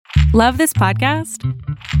Love this podcast?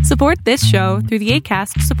 Support this show through the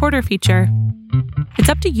Acast supporter feature. It's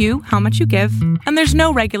up to you how much you give, and there's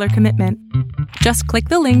no regular commitment. Just click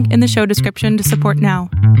the link in the show description to support now.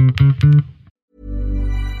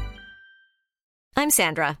 I'm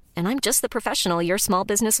Sandra, and I'm just the professional your small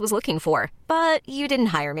business was looking for. But you didn't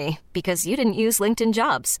hire me because you didn't use LinkedIn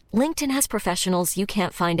Jobs. LinkedIn has professionals you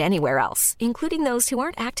can't find anywhere else, including those who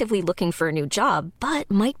aren't actively looking for a new job, but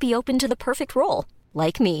might be open to the perfect role,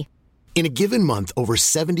 like me. In a given month, over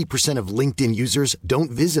 70% of LinkedIn users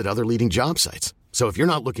don't visit other leading job sites. So if you're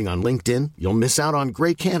not looking on LinkedIn, you'll miss out on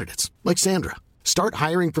great candidates like Sandra. Start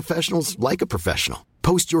hiring professionals like a professional.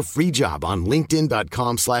 Post your free job on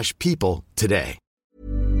linkedin.com/people today.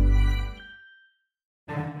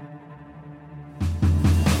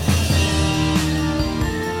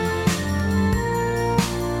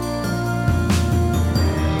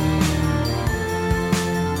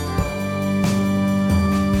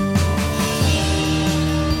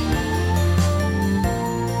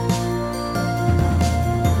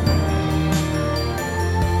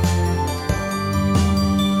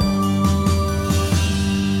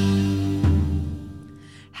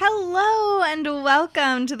 Hello and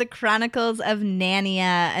welcome to the Chronicles of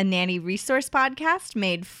Nania, a nanny resource podcast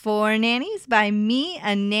made for nannies by me,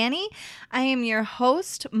 a nanny. I am your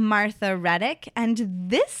host, Martha Reddick, and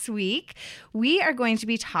this week we are going to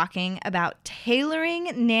be talking about tailoring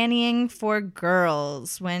nannying for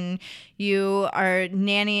girls. When you are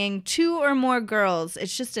nannying two or more girls,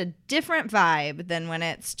 it's just a different vibe than when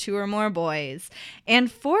it's two or more boys. And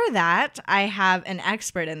for that, I have an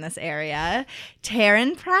expert in this area,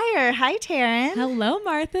 Taryn Pryor. Hi, Taryn. Hello,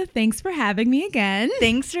 Martha. Thanks for having me again.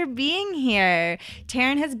 Thanks for being here.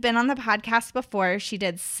 Taryn has been on the podcast before. She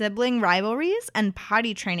did sibling rivalries and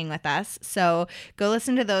potty training with us. So go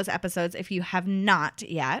listen to those episodes if you have not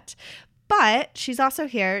yet. But she's also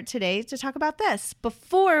here today to talk about this.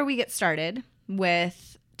 Before we get started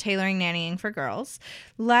with tailoring nannying for girls,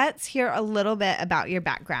 let's hear a little bit about your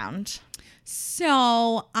background.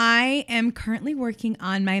 So I am currently working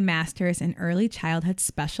on my master's in early childhood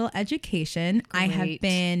special education. Great. I have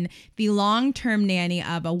been the long-term nanny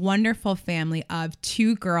of a wonderful family of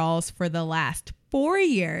two girls for the last 4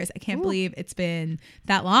 years. I can't believe it's been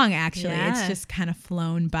that long, actually. Yeah. It's just kind of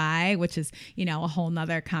flown by, which is, a whole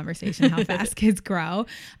nother conversation, how fast kids grow.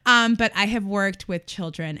 But I have worked with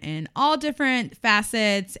children in all different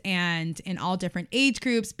facets and in all different age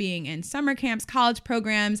groups, being in summer camps, college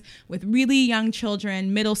programs, with really young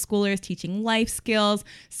children, middle schoolers, teaching life skills.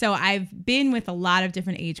 So I've been with a lot of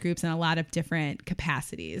different age groups and a lot of different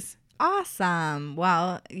capacities. Awesome.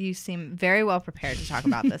 Well, you seem very well prepared to talk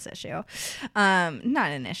about this issue. Not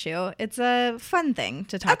an issue. It's a fun thing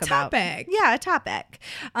to talk about. A topic. Yeah, a topic.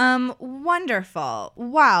 Wonderful.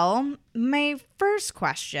 Well, my first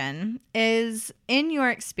question is, in your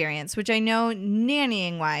experience, which I know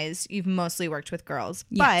nannying-wise, you've mostly worked with girls,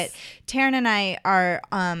 Yes. but Taryn and I are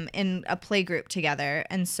in a play group together,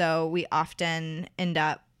 and so we often end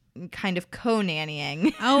up kind of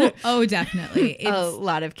co-nannying. Oh, definitely. A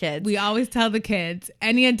lot of kids. We always tell the kids,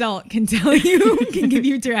 any adult can tell you, can give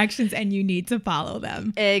you directions, and you need to follow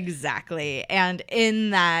them. Exactly. And in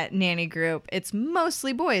that nanny group, it's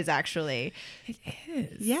mostly boys, actually. It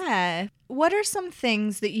is. Yeah. What are some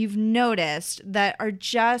things that you've noticed that are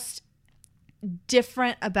just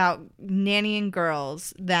different about nannying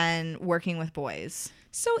girls than working with boys?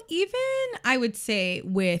 So even, I would say,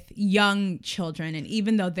 with young children, and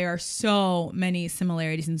even though there are so many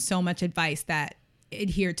similarities and so much advice that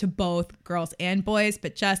adhere to both girls and boys,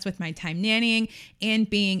 but just with my time nannying and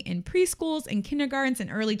being in preschools and kindergartens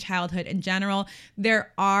and early childhood in general,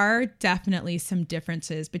 there are definitely some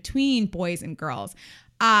differences between boys and girls.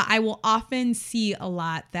 I will often see a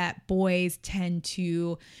lot that boys tend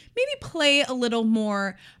to maybe play a little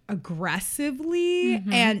more aggressively,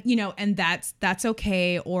 and that's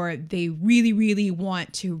okay, or they really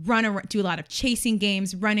want to run around, do a lot of chasing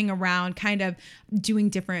games, running around, kind of doing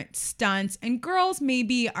different stunts. And girls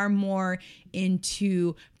maybe are more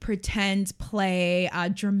into pretend play,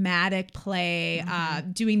 dramatic play,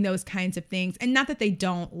 doing those kinds of things. And not that they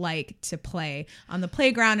don't like to play on the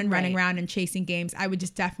playground and running around and chasing games. I would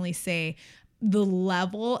just definitely say the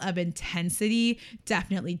level of intensity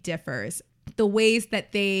definitely differs. The ways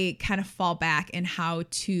that they kind of fall back and how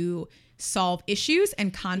to solve issues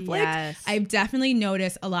and conflict. Yes. I've definitely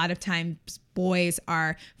noticed a lot of times boys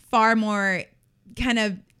are far more kind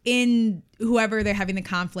of in whoever they're having the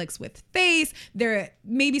conflicts with face, they're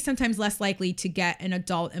maybe sometimes less likely to get an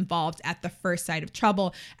adult involved at the first sign of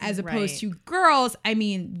trouble, as opposed to girls. I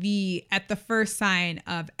mean, at the first sign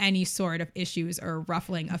of any sort of issues or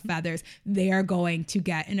ruffling of feathers, they are going to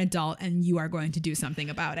get an adult and you are going to do something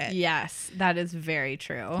about it. Yes, that is very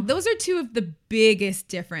true. Those are two of the biggest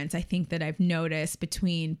difference I think that I've noticed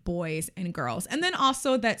between boys and girls. And then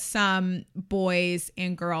also that some boys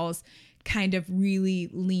and girls kind of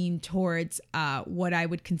really lean towards what I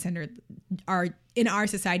would consider are in our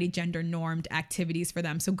society gender normed activities for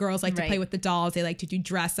them. So girls like to play with the dolls. They like to do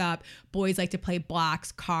dress up. Boys like to play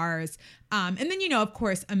blocks, cars. And then, you know, of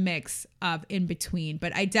course, a mix of in between.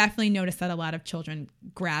 But I definitely noticed that a lot of children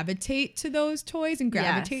gravitate to those toys and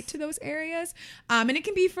gravitate to those areas. And it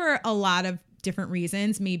can be for a lot of different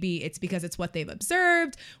reasons. Maybe it's because it's what they've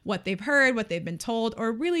observed, what they've heard, what they've been told,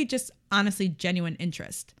 or really just honestly genuine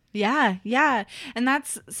interest. Yeah. And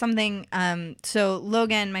that's something, so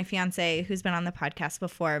Logan, my fiance, who's been on the podcast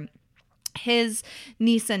before, his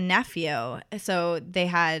niece and nephew, so they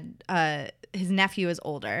had, his nephew is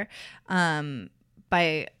older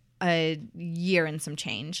by a year and some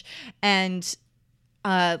change. And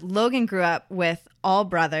Logan grew up with all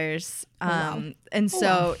brothers. And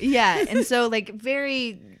so, and so like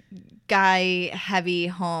very guy heavy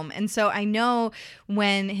home. And so I know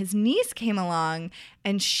when his niece came along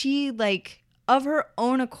and she like of her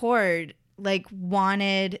own accord like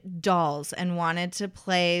wanted dolls and wanted to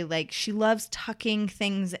play, like she loves tucking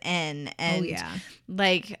things in, and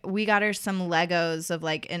like we got her some Legos of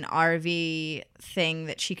like an RV thing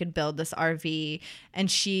that she could build this RV, and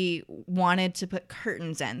she wanted to put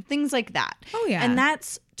curtains in, things like that. And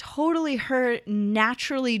that's totally her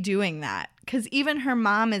naturally doing that, because even her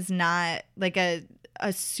mom is not like a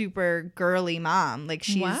super girly mom, like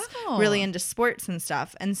she's really into sports and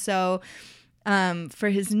stuff. And so for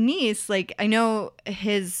his niece, like I know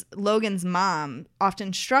Logan's mom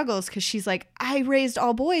often struggles because she's like, I raised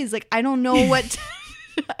all boys, like I don't know what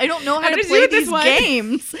I don't know how to play these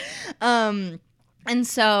games. And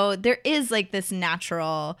so there is like this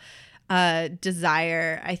natural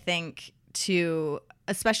desire, I think, to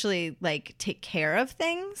especially like take care of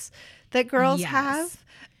things that girls have.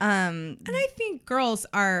 And I think girls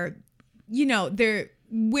are, you know,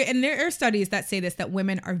 and there are studies that say this, that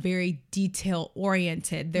women are very detail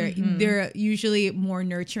oriented. They're usually more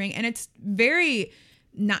nurturing, and it's very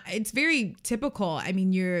typical. I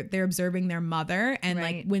mean, they're observing their mother, and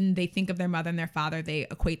like when they think of their mother and their father, they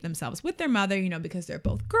equate themselves with their mother, you know, because they're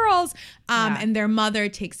both girls, and their mother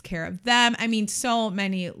takes care of them. I mean, so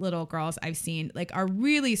many little girls I've seen like are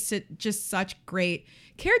really just such great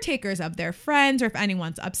caretakers of their friends, or if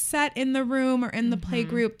anyone's upset in the room or in the play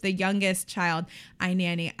group. The youngest child I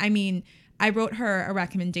nanny, I mean, I wrote her a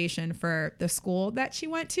recommendation for the school that she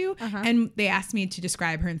went to, and they asked me to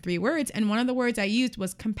describe her in 3 words. And one of the words I used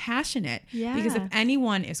was compassionate, because if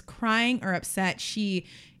anyone is crying or upset, she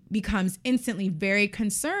becomes instantly very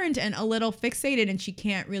concerned and a little fixated, and she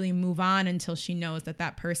can't really move on until she knows that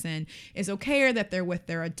that person is okay, or that they're with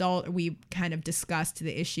their adult, or we kind of discussed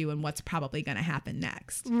the issue and what's probably going to happen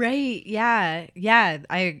next. Right. Yeah.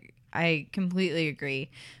 I completely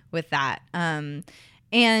agree with that.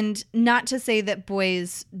 And not to say that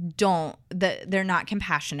boys that they're not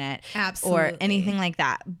compassionate or anything like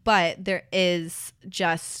that, but there is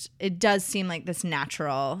it does seem like this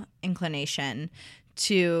natural inclination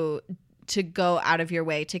to go out of your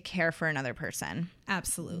way to care for another person.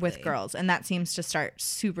 Absolutely. With girls. And that seems to start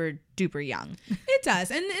super duper young. It does.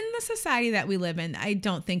 And in the society that we live in, I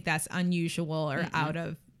don't think that's unusual or out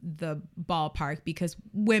of the ballpark, because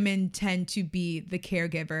women tend to be the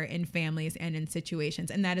caregiver in families and in situations.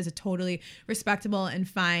 And that is a totally respectable and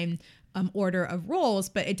fine order of roles,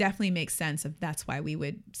 but it definitely makes sense if that's why we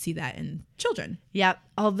would see that in children. Yep.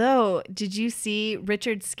 Although, did you see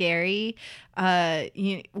Richard Scarry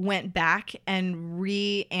went back and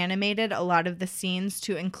reanimated a lot of the scenes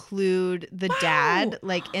to include the dad,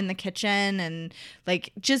 like in the kitchen, and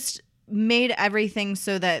like just made everything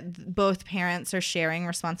so that both parents are sharing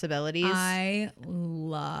responsibilities. I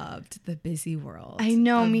loved The Busy World. I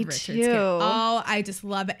know, me too. Oh, I just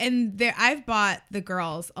love it. And I've bought the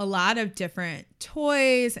girls a lot of different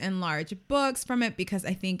toys and large books from it, because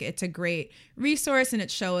I think it's a great resource and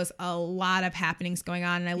it shows a lot of happenings going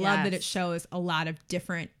on. And I love that it shows a lot of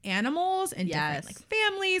different animals and different like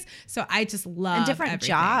families. So I just love and different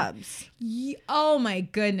jobs. Oh my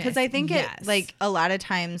goodness. Because I think it like a lot of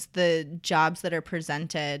times the jobs that are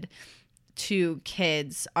presented to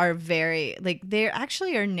kids are very like they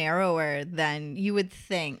actually are narrower than you would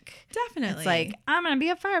think. Definitely. It's like, I'm gonna be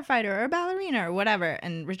a firefighter or a ballerina or whatever.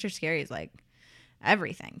 And Richard Scarry's like,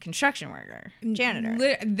 everything. Construction worker,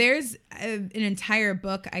 janitor. There's an entire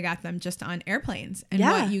book I got them just on airplanes and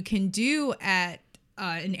Yeah. what you can do at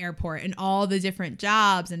an airport and all the different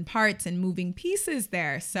jobs and parts and moving pieces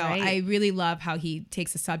there. So Right. I really love how he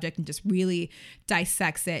takes a subject and just really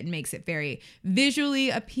dissects it and makes it very visually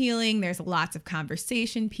appealing. There's lots of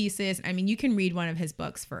conversation pieces. I mean, you can read one of his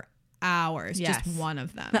books for hours, Yes. just one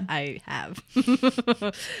of them. I have.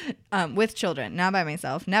 With children, not by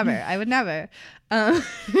myself. Never. I would never.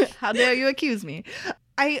 How dare you accuse me?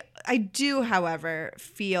 I do, however,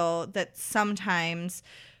 feel that sometimes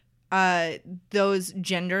those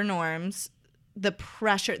gender norms, the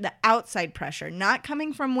pressure, the outside pressure, not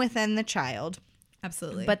coming from within the child,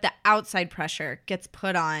 Absolutely. but the outside pressure gets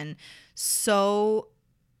put on so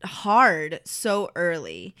hard so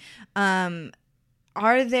early.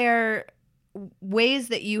 Are there ways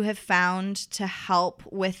that you have found to help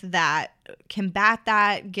with that, combat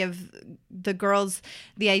that, give the girls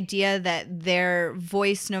the idea that their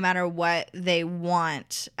voice, no matter what they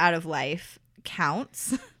want out of life,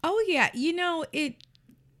 counts? Oh yeah,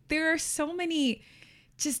 there are so many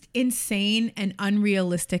just insane and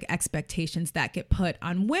unrealistic expectations that get put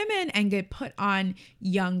on women and get put on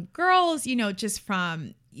young girls, just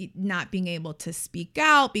from not being able to speak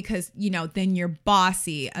out because, then you're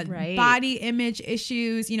bossy, Right. body image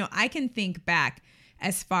issues. I can think back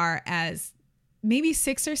as far as maybe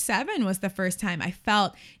 6 or 7 was the first time I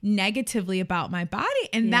felt negatively about my body.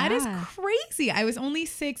 And that is Yeah. crazy. I was only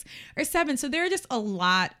 6 or 7. So there are just a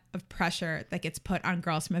lot of pressure that gets put on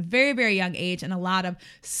girls from a very, very young age and a lot of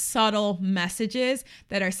subtle messages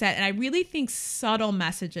that are set. And I really think subtle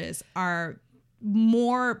messages are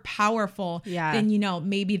more powerful Yeah. than,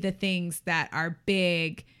 maybe the things that are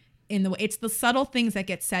big in the way. It's the subtle things that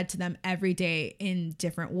get said to them every day in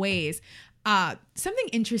different ways. Something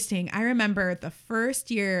interesting. I remember the first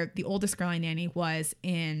year the oldest girl I nanny was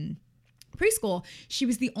in preschool, she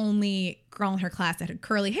was the only girl in her class that had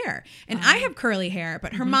curly hair. And I have curly hair,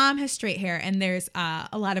 but her mom has straight hair. And there's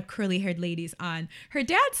a lot of curly haired ladies on her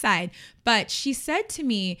dad's side. But she said to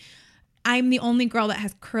me, I'm the only girl that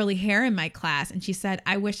has curly hair in my class. And she said,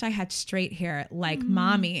 I wish I had straight hair like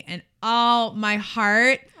mommy. And my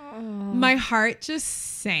heart just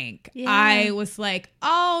sank. Yeah. I was like,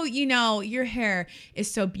 your hair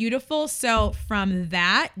is so beautiful. So from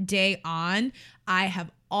that day on, I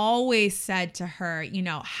have always said to her,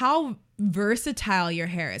 how versatile your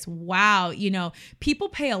hair is. Wow. People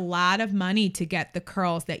pay a lot of money to get the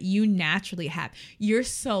curls that you naturally have. You're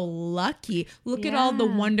so lucky. Look at all the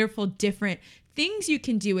Yeah. wonderful different things you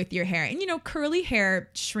can do with your hair. And, curly hair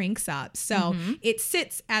shrinks up. So it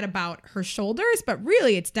sits at about her shoulders, but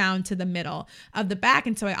really it's down to the middle of the back.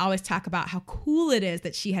 And so I always talk about how cool it is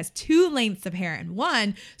that she has 2 lengths of hair in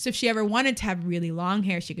one. So if she ever wanted to have really long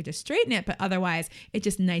hair, she could just straighten it. But otherwise, it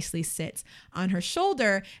just nicely sits on her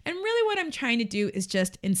shoulder. And really what I'm trying to do is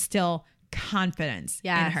just instill confidence in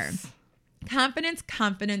her. Confidence,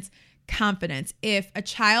 confidence, confidence. If a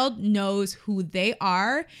child knows who they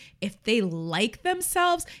are, if they like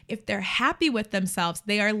themselves, if they're happy with themselves,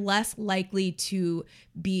 they are less likely to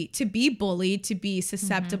be bullied, to be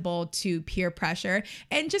susceptible to peer pressure.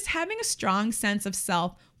 And just having a strong sense of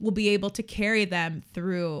self will be able to carry them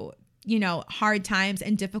through hard times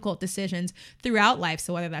and difficult decisions throughout life.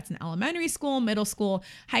 So whether that's in elementary school, middle school,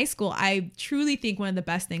 high school, I truly think one of the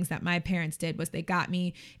best things that my parents did was they got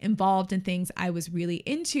me involved in things I was really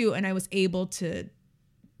into, and I was able to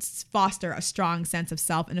foster a strong sense of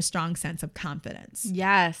self and a strong sense of confidence.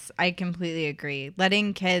 Yes, I completely agree.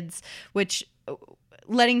 Letting kids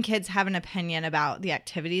have an opinion about the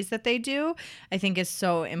activities that they do, I think is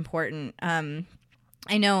so important.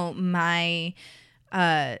 I know my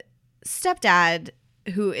stepdad,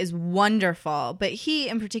 who is wonderful, but he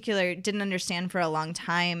in particular didn't understand for a long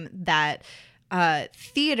time that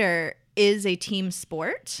theater is a team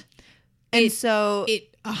sport. And so It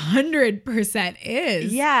 100%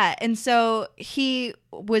 is. yeah. And so he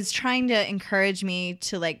was trying to encourage me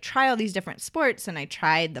to try all these different sports, and I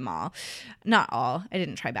tried them all. Not all. I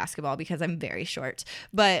didn't try basketball because I'm very short.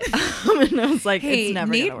 But and I was like, Hey, it's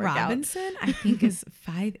never Nate gonna work Robinson, I think, is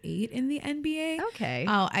 5'8" in the NBA.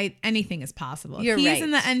 Okay. Anything is possible. If You're he's right.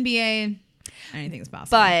 in the NBA, anything is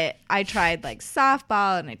possible. But I tried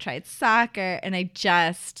softball and I tried soccer, and I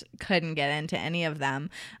just couldn't get into any of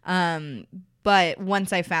them. But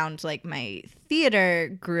once I found my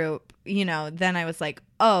theater group, then I was like,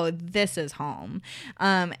 oh, this is home.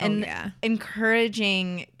 And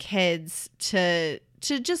encouraging kids to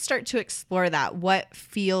just start to explore that. What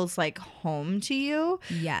feels like home to you?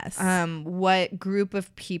 Yes. What group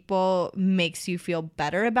of people makes you feel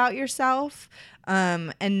better about yourself?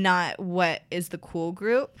 and not what is the cool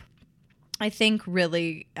group, I think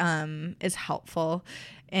really is helpful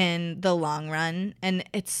in the long run. And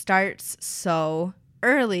it starts so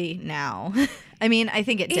early now. I mean, I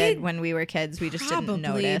think it did when we were kids. We just didn't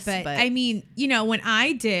notice. But I mean, you know, when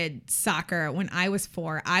I did soccer when I was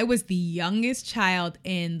 4, I was the youngest child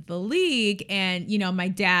in the league. And, you know, my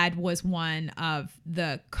dad was one of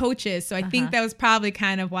the coaches. So I think that was probably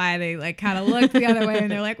kind of why they like kind of looked the other way and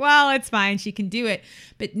they're like, well, it's fine. She can do it.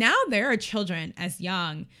 But now there are children as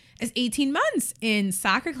young as 18 months in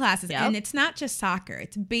soccer classes. Yep. And it's not just soccer,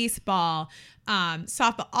 it's baseball,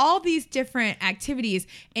 softball, all these different activities.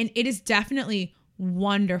 And it is definitely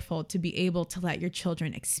wonderful to be able to let your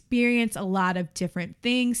children experience a lot of different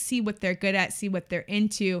things, see what they're good at, see what they're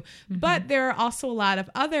into. But there are also a lot of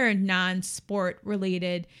other non-sport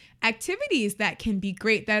related activities that can be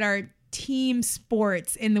great, that are team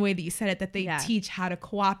sports in the way that you said it, that they teach how to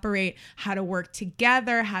cooperate, how to work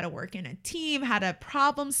together, how to work in a team, how to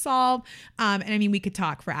problem solve. And I mean, we could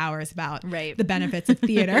talk for hours about the benefits of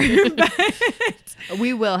theater. But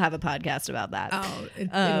we will have a podcast about that. Oh,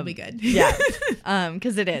 it'll be good. Yeah.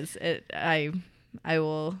 Because it is. I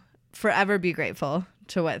will forever be grateful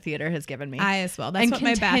to what theater has given me. I as well. That's what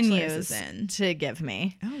my bachelor's is in. To give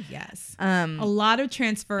me. Oh, yes. A lot of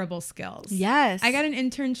transferable skills. Yes. I got an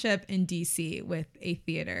internship in DC with a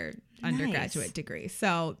theater undergraduate degree.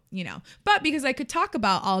 So, you know, but because I could talk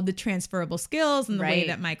about all the transferable skills and the way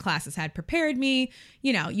that my classes had prepared me,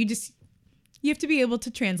 you know, you have to be able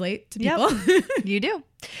to translate to people. You do.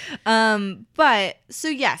 But so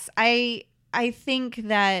yes, I think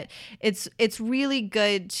that it's really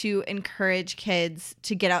good to encourage kids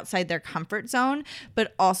to get outside their comfort zone,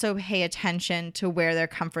 but also pay attention to where their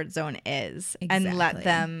comfort zone is and let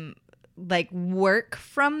them like work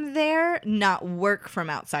from there, not work from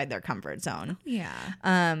outside their comfort zone. Yeah.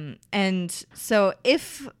 And so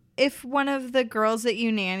if one of the girls that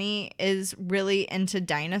you nanny is really into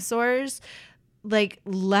dinosaurs, like,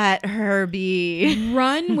 let her be.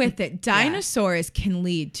 Run with it. Dinosaurs can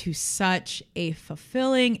lead to such a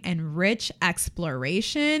fulfilling and rich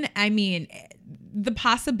exploration. I mean, the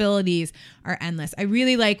possibilities are endless. I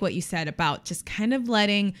really like what you said about just kind of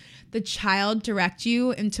letting the child direct you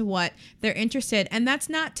into what they're interested. And that's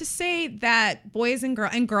not to say that boys and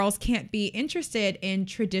girls can't be interested in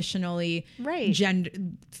traditionally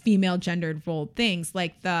female gendered role things.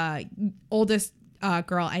 Like the oldest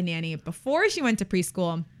girl I nannied before she went to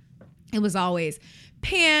preschool, it was always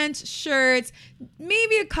pants, shirts,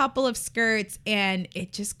 maybe a couple of skirts, and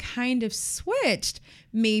it just kind of switched.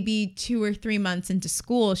 Maybe 2 or 3 months into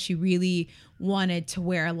school, she really wanted to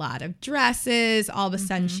wear a lot of dresses. All of a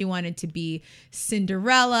sudden, she wanted to be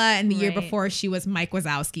Cinderella, and the year before, she was Mike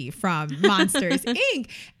Wazowski from Monsters, Inc.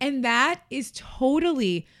 And that is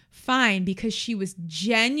totally fine because she was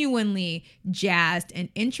genuinely jazzed and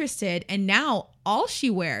interested, and now all she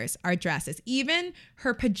wears are dresses. Even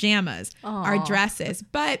her pajamas are dresses.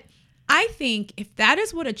 But I think if that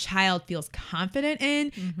is what a child feels confident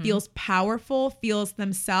in, feels powerful, feels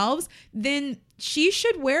themselves, then she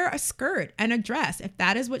should wear a skirt and a dress. If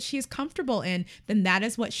that is what she's comfortable in, then that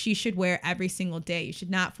is what she should wear every single day. You should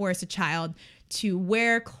not force a child to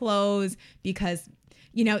wear clothes because,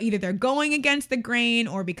 you know, either they're going against the grain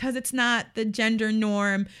or because it's not the gender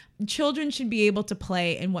norm. Children should be able to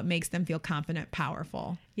play in what makes them feel confident,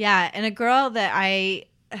 powerful. Yeah. And a girl that I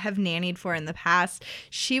have nannied for in the past,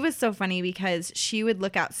 she was so funny because she would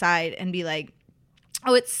look outside and be like,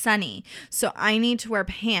 oh, it's sunny, so I need to wear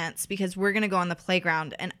pants because we're going to go on the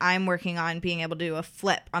playground and I'm working on being able to do a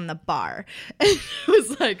flip on the bar. And it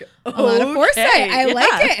was like, a lot of foresight. I like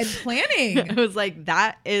it. And planning. It was like,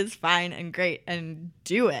 that is fine and great, and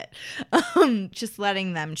do it. Just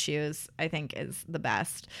letting them choose, I think, is the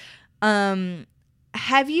best.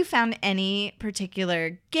 Have you found any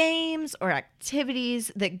particular games or activities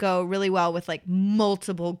that go really well with like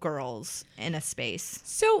multiple girls in a space?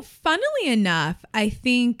 So funnily enough, I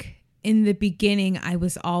think in the beginning, I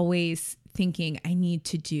was always thinking I need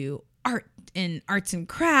to do arts and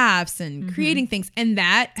crafts and creating things. And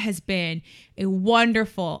that has been a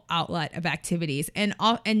wonderful outlet of activities, and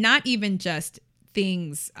not even just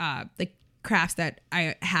things like crafts that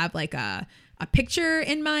I have like a picture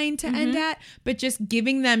in mind to end at, but just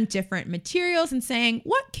giving them different materials and saying,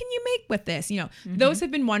 what can you make with this? You know, those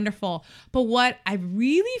have been wonderful. But what I've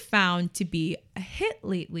really found to be a hit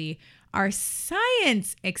lately are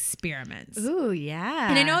science experiments. Ooh, yeah.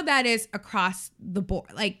 And I know that is across the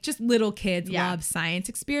board, like just little kids love science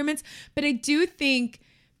experiments, but I do think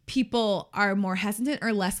people are more hesitant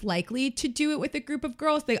or less likely to do it with a group of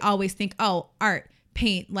girls. They always think, oh, art,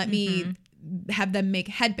 paint, let me have them make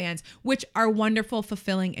headbands, which are wonderful,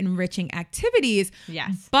 fulfilling, enriching activities.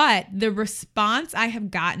 Yes. But the response I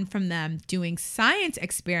have gotten from them doing science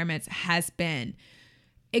experiments has been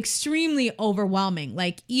extremely overwhelming.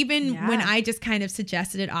 Like even when I just kind of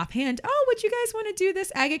suggested it offhand, oh, would you guys want to do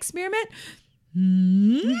this egg experiment?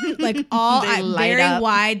 Like all very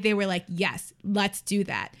wide, they were like, yes, let's do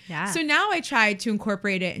that. So now I tried to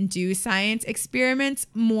incorporate it and do science experiments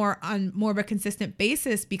more on more of a consistent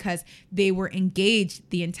basis because they were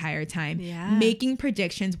engaged the entire time, making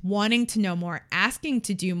predictions, wanting to know more, asking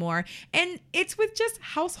to do more. And it's with just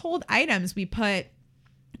household items. We put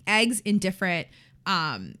eggs in different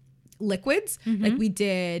liquids. Like we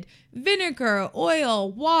did vinegar,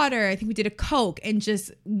 oil, water. I think we did a Coke, and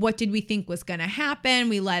just what did we think was going to happen?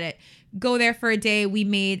 We let it go there for a day. We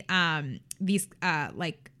made these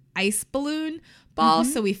like ice balloon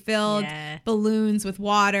balls. So we filled balloons with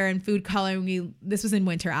water and food coloring. This was in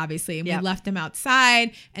winter, obviously. And we left them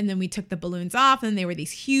outside, and then we took the balloons off, and they were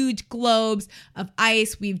these huge globes of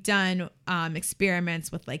ice. We've done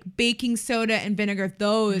experiments with like baking soda and vinegar.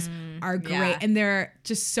 Those are great. And there are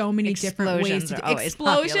just so many different ways to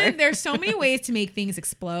explosion. There's so many ways to make things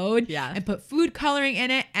explode and put food coloring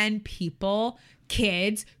in it, and people,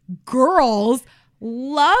 kids, girls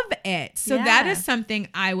love it. So that is something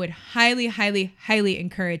I would highly, highly, highly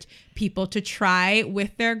encourage people to try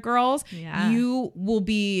with their girls. You will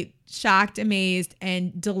be shocked, amazed,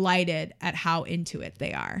 and delighted at how into it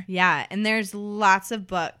they are. Yeah. And there's lots of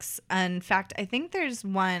books. In fact, I think there's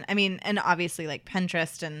one, I mean, and obviously like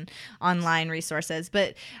Pinterest and online resources,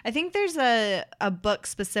 but I think there's a book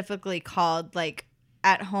specifically called like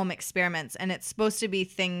at-home experiments, and it's supposed to be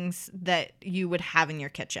things that you would have in your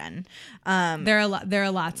kitchen. There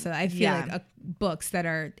are lots of, I feel like books that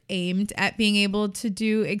are aimed at being able to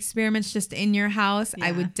do experiments just in your house.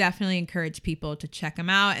 I would definitely encourage people to check them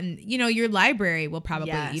out, and you know, your library will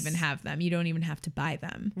probably even have them. You don't even have to buy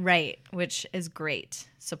them. Right, which is great.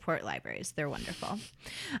 Support libraries. They're wonderful.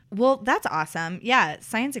 Well, that's awesome. Yeah,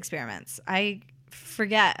 science experiments. I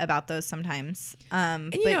forget about those sometimes.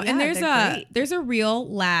 And, you know, and there's a real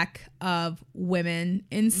lack of women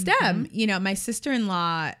in STEM. You know, my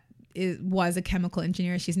sister-in-law was a chemical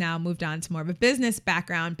engineer. She's now moved on to more of a business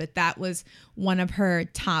background, but that was one of her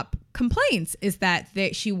top complaints, is that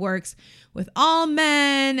she works with all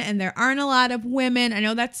men and there aren't a lot of women. I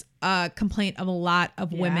know that's a complaint of a lot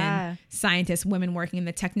of women scientists, women working in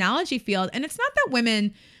the technology field. And it's not that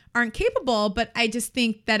women aren't capable, but I just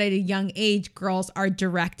think that at a young age, girls are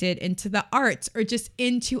directed into the arts or just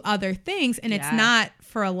into other things. And it's not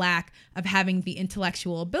for a lack of having the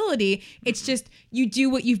intellectual ability. It's just you do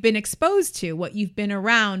what you've been exposed to, what you've been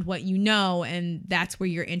around, what you know, and that's where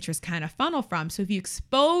your interests kind of funnel from. So if you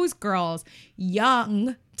expose girls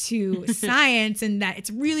young to science and that it's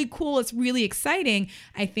really cool, it's really exciting,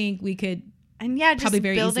 I think we could just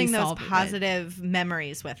building those positive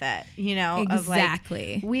memories with it, you know,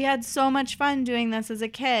 exactly. Of like, we had so much fun doing this as a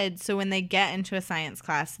kid. So when they get into a science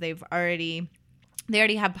class, they already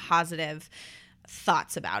have positive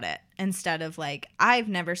thoughts about it, instead of like, I've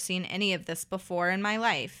never seen any of this before in my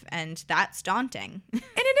life, and that's daunting. And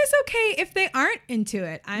it is okay if they aren't into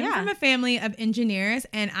it. I'm from a family of engineers,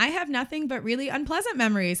 and I have nothing but really unpleasant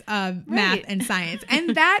memories of math and science,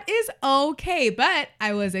 and that is okay, but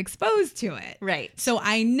I was exposed to it. Right. So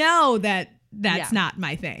I know that that's not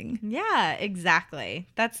my thing. Yeah, exactly.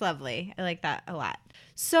 That's lovely. I like that a lot.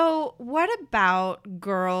 So what about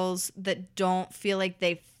girls that don't feel like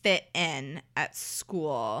they fit in at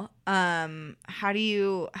school? How do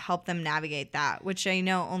you help them navigate that? Which I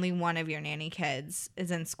know only one of your nanny kids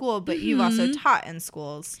is in school, but you've also taught in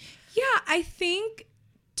schools. Yeah, I think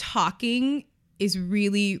talking is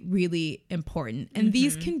really, really important. And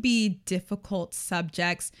these can be difficult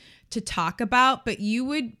subjects to talk about, but you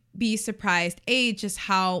would be surprised, just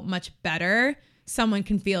how much better someone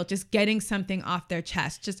can feel just getting something off their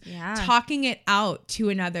chest, just talking it out to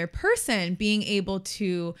another person, being able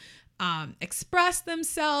to express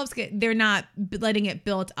themselves. They're not letting it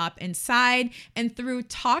build up inside. And through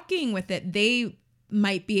talking with it, they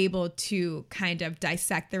might be able to kind of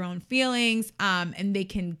dissect their own feelings, and they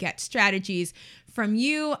can get strategies from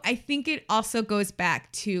you. I think it also goes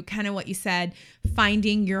back to kind of what you said,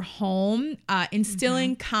 finding your home,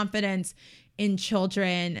 instilling confidence in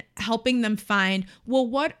children, helping them find, well,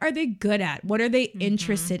 what are they good at? What are they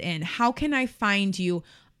interested in? How can I find you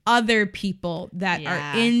other people that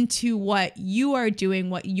are into what you are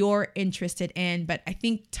doing, what you're interested in? But I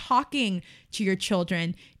think talking to your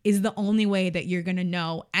children is the only way that you're going to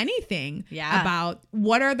know anything about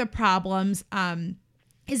what are the problems.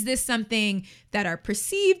 Is this something that are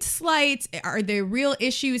perceived slights? Are there real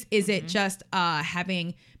issues? Is it just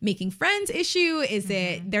making friends issue? Is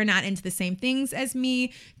it they're not into the same things as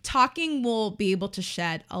me? Talking will be able to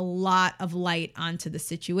shed a lot of light onto the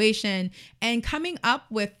situation and coming up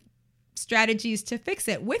with strategies to fix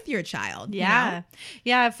it with your child. Yeah. You know?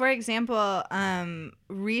 Yeah. For example,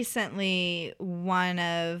 recently one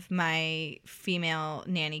of my female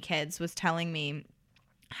nanny kids was telling me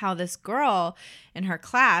how this girl in her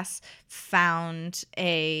class found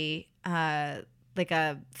a like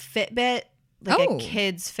a Fitbit, like a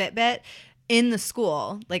kid's Fitbit in the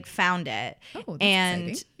school, like found it. Oh, that's and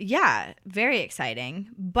exciting. Yeah, very exciting.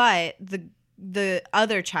 But the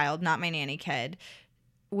other child, not my nanny kid,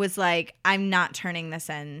 was like, I'm not turning this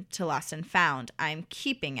in to Lost and Found. I'm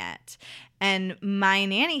keeping it. And my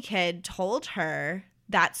nanny kid told her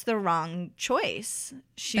that's the wrong choice.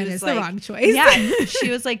 That is the wrong choice. Yeah. She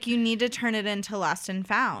was like, you need to turn it into Lost and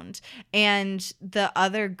Found. And the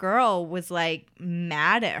other girl was like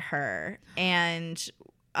mad at her and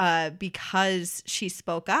because she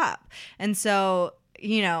spoke up. And so,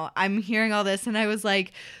 you know, I'm hearing all this and I was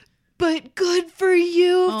like, but good for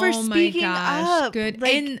you for speaking up. Good.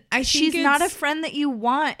 Like, And I think she's not a friend that you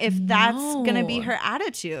want if that's going to be No. her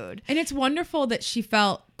attitude. And it's wonderful that she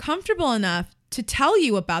felt comfortable enough to tell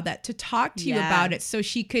you about that, to talk to you about it so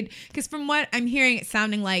she could, because from what I'm hearing, it's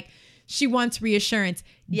sounding like she wants reassurance.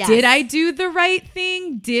 Yes. Did I do the right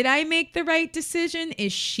thing? Did I make the right decision?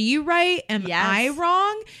 Is she right? Am I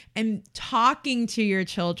wrong? And talking to your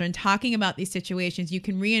children, talking about these situations, you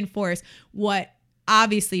can reinforce what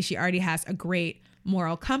obviously she already has a great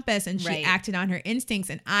moral compass and she acted on her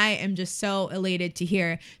instincts. And I am just so elated to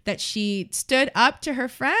hear that she stood up to her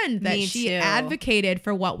friend, that she advocated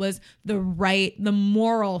for what was the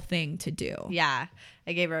moral thing to do. Yeah.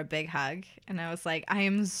 I gave her a big hug and I was like, I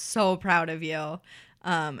am so proud of you.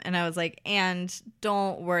 And I was like, and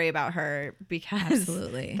don't worry about her because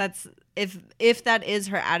Absolutely. that's if that is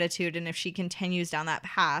her attitude and if she continues down that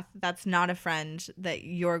path, that's not a friend that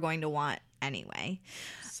you're going to want anyway.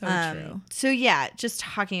 So true. So yeah, just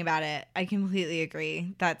talking about it, I completely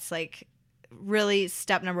agree. That's like really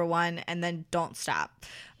step number one, and then don't stop.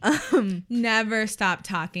 Never stop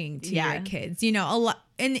talking to your kids. You know, a lot,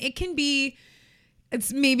 and it can be,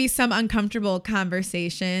 it's maybe some uncomfortable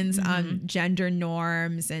conversations on gender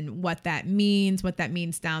norms and what that means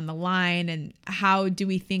down the line, and how do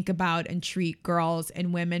we think about and treat girls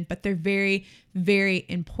and women. But they're very, very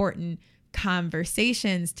important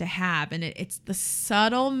conversations to have, and it's the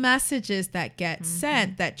subtle messages that get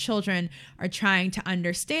sent that children are trying to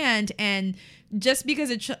understand. And just because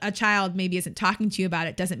a child maybe isn't talking to you about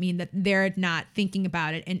it doesn't mean that they're not thinking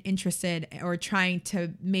about it and interested or trying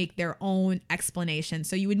to make their own explanation.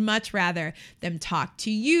 So you would much rather them talk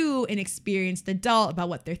to you, an experienced adult, about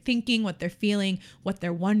what they're thinking, what they're feeling, what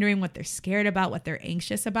they're wondering, what they're scared about, what they're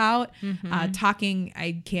anxious about. Talking,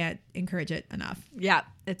 I can't encourage it enough. Yeah,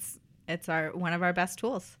 it's one of our best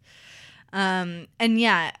tools. And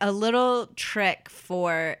yeah, a little trick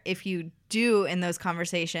for if you do in those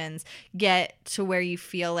conversations get to where you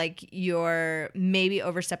feel like you're maybe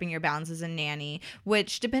overstepping your bounds as a nanny,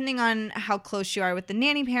 which depending on how close you are with the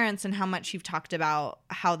nanny parents and how much you've talked about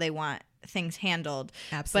how they want things handled.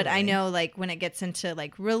 Absolutely. But I know like when it gets into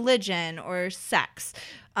like religion or sex,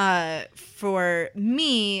 for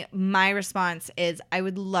me, my response is I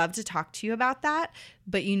would love to talk to you about that,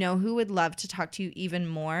 but you know who would love to talk to you even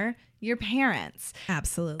more? Your parents.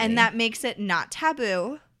 Absolutely. And that makes it not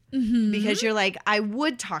taboo because you're like, I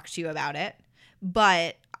would talk to you about it,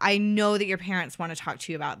 but I know that your parents want to talk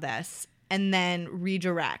to you about this. And then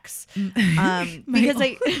redirects.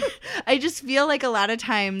 Because I just feel like a lot of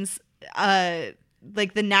times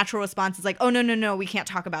like the natural response is like, oh, no, we can't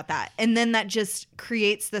talk about that. And then that just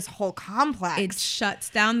creates this whole complex. It shuts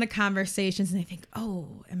down the conversations, and I think,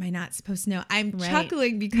 oh, am I not supposed to know? I'm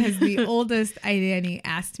chuckling because the oldest nanny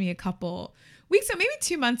asked me a couple weeks ago, maybe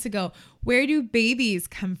 2 months ago, where do babies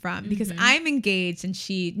come from? Because I'm engaged and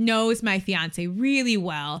she knows my fiance really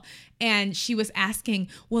well. And she was asking,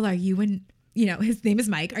 well, are you and, you know, his name is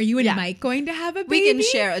Mike. Are you and Mike going to have a baby? We can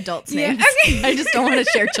share adults' names. Okay. I just don't want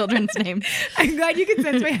to share children's names. I'm glad you can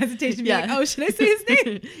sense my hesitation. Like, oh, should I say his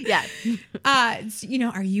name? You know,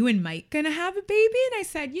 are you and Mike going to have a baby? And I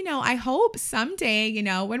said, you know, I hope someday, you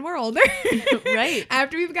know, when we're older. Right.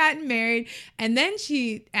 After we've gotten married. And then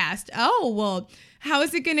she asked, oh, well, how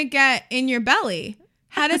is it going to get in your belly?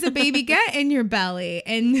 How does a baby get in your belly?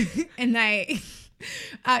 And I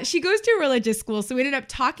She goes to a religious school, so we ended up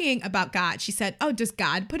talking about God. She said, oh, does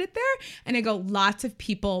God put it there? And I go, lots of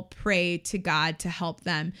people pray to God to help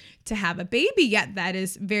them to have a baby. Yet that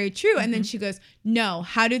is very true. And then she goes, no,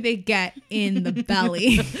 how do they get in the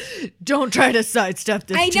belly? Don't try to sidestep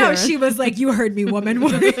this. I know. She was like, you heard me, woman.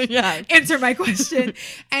 Yeah. Answer my question.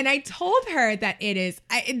 And I told her that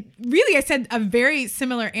I said a very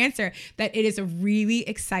similar answer, that it is a really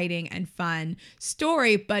exciting and fun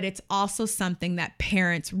story, but it's also something that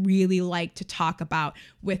parents really like to talk about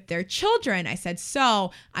with their children. I said,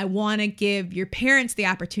 so I want to give your parents the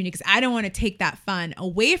opportunity, because I don't want to take that fun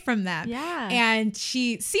away from them. Yeah. And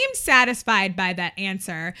she seemed satisfied by that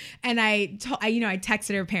answer. And I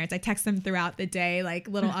texted her parents. I text them throughout the day, like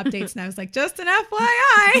little updates. And I was like, just an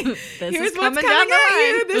FYI, here's what's coming at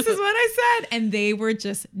you. This is what I said. And they were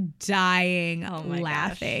just dying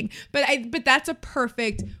laughing. Gosh. But that's a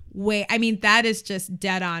perfect way. I mean, that is just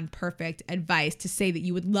dead on perfect advice to say that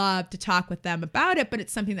you would love to talk with them about it, but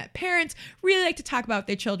it's something that parents really like to talk about with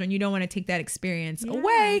their children. You don't want to take that experience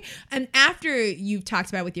away. And after you've talked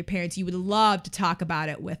about it with your parents, you would love to talk about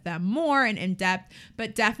it with them more and in depth,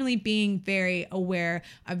 but definitely being very aware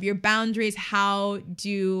of your boundaries. How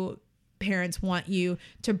do parents want you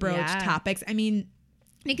to broach topics? I mean,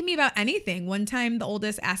 it can be about anything. One time the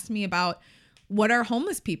oldest asked me about, what are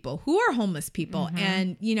homeless people? Who are homeless people?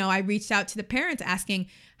 And, I reached out to the parents asking,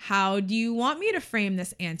 how do you want me to frame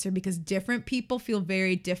this answer? Because different people feel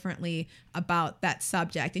very differently about that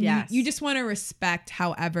subject. And you just want to respect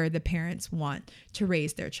however the parents want to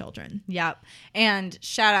raise their children. Yep. And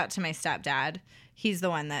shout out to my stepdad. He's the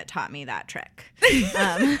one that taught me that trick.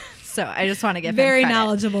 So I just want to give him very credit.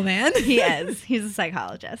 Knowledgeable man. He is. He's a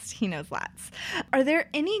psychologist. He knows lots. Are there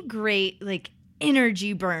any great,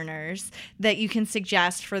 energy burners that you can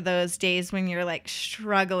suggest for those days when you're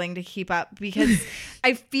struggling to keep up? Because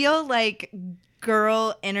I feel like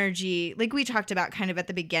girl energy, like we talked about kind of at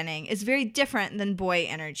the beginning, is very different than boy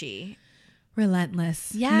energy.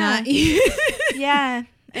 Relentless. Yeah. Yeah,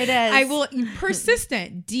 it is.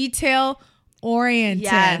 Persistent, detail oriented.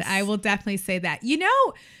 Yes. I will definitely say that.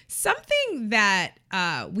 Something that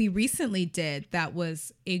we recently did that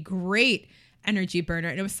was a great energy burner,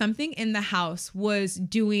 and it was something in the house, was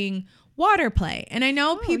doing water play. And I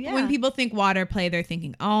know when people think water play, they're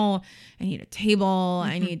thinking, oh, I need a table.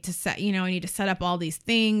 I need to set up all these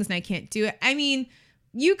things and I can't do it. I mean,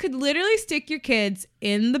 you could literally stick your kids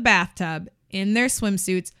in the bathtub in their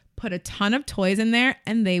swimsuits, put a ton of toys in there,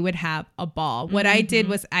 and they would have a ball. What I did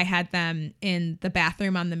was I had them in the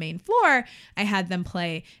bathroom on the main floor. I had them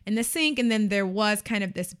play in the sink. And then there was kind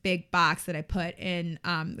of this big box that I put in,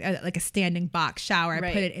 like a standing box shower.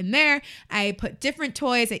 I put it in there. I put different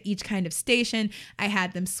toys at each kind of station. I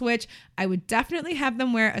had them switch. I would definitely have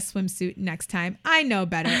them wear a swimsuit next time. I know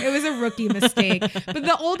better. It was a rookie mistake. But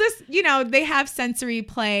the oldest, they have sensory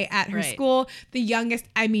play at her school. The youngest,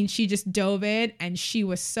 she just dove in and she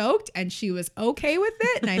was soaked and she was okay with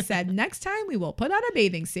it. And I said, next time we will put on a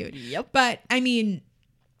bathing suit. Yep. But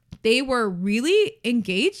they were really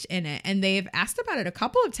engaged in it, and they've asked about it a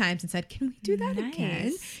couple of times and said, can we do that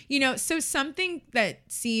again? So something that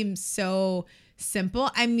seems so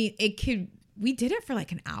simple. We did it for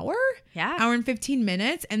an hour, hour and 15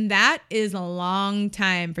 minutes. And that is a long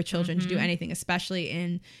time for children to do anything, especially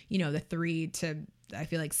in, the 3 to, I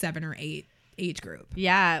feel like 7 or 8 age group.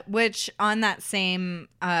 Yeah. Which on that same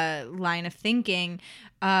line of thinking,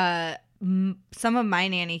 some of my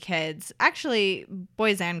nanny kids, actually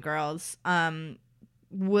boys and girls,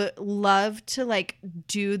 would love to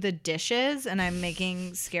do the dishes, and I'm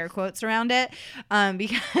making scare quotes around it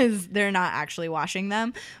because they're not actually washing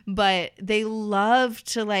them, but they love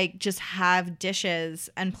to just have dishes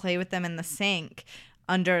and play with them in the sink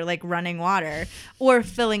under running water, or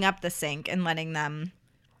filling up the sink and letting them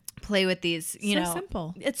play with these,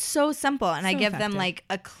 simple. It's so simple. And I give effective. them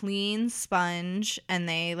a clean sponge, and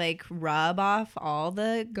they rub off all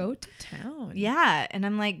the go to town. Yeah. And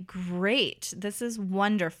I'm like, great, this is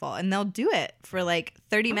wonderful. And they'll do it for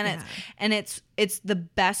 30 minutes. Yeah. And it's the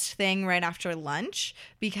best thing right after lunch,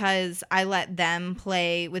 because I let them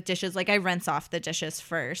play with dishes. I rinse off the dishes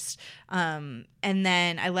first. And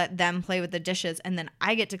then I let them play with the dishes, and then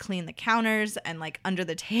I get to clean the counters and under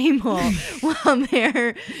the table while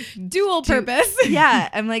they're dual purpose. Yeah.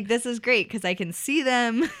 I'm like, this is great because I can see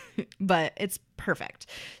them, but it's perfect.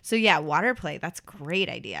 So yeah, water play. That's a great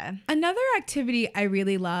idea. Another activity I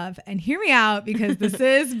really love, and hear me out because this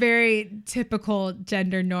is very typical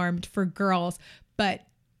gender normed for girls, but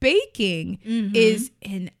baking is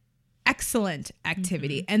an excellent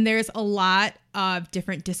activity. And there's a lot of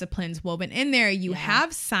different disciplines woven in there. You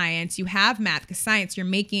have science, you have math, because science, you're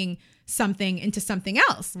making something into something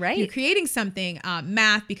else. Right. You're creating something,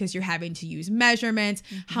 math, because you're having to use measurements.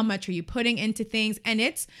 How much are you putting into things? And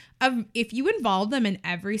if you involve them in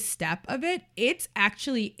every step of it, it's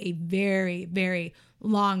actually a very, very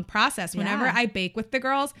long process. Whenever I bake with the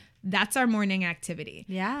girls, that's our morning activity.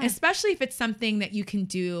 Yeah. Especially if it's something that you can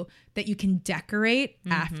do, that you can decorate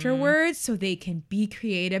afterwards so they can be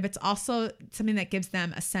creative. It's also something that gives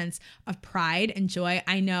them a sense of pride and joy.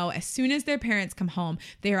 I know as soon as their parents come home,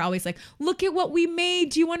 they are always like, look at what we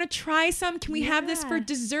made. Do you want to try some? Can we have this for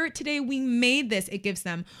dessert today? We made this. It gives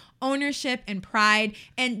them ownership and pride.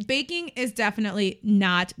 And baking is definitely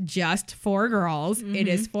not just for girls. It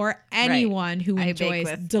is for anyone who enjoys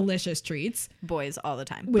delicious treats. Boys all the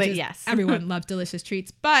time. But yes. Everyone loves delicious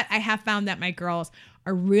treats. But I have found that my girls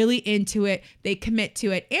are really into it. They commit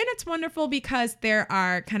to it. And it's wonderful because there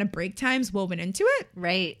are kind of break times woven into it.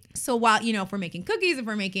 Right. So while, if we're making cookies, if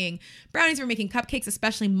we're making brownies, if we're making cupcakes,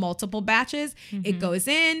 especially multiple batches, it goes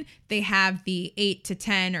in. They have the 8 to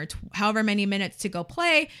 10 or however many minutes to go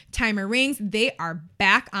play. Timer rings. They are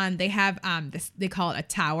back on. They have this. They call it a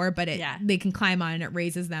tower, but they can climb on and it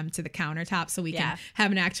raises them to the countertop so we can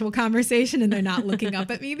have an actual conversation and they're not looking up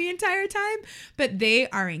at me the entire time. But they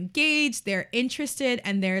are engaged. They're interested,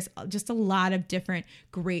 and there's just a lot of different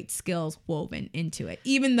great skills woven into it,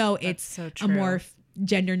 even though it's a more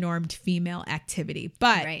gender normed female activity,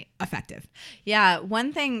 but effective. Yeah.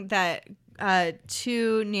 One thing that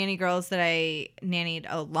two nanny girls that I nannied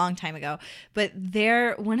a long time ago, but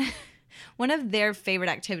one of their favorite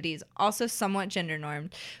activities, also somewhat gender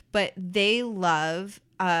normed, but they love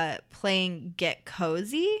playing Get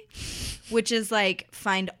Cozy, which is like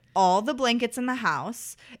find all the blankets in the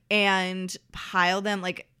house and pile them,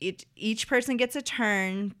 like each person gets a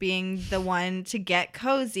turn being the one to get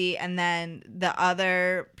cozy, and then the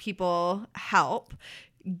other people help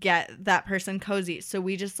get that person cozy. So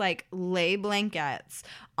we just like lay blankets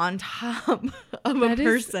on top of a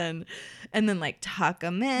person and then like tuck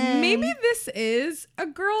them in. Maybe this is a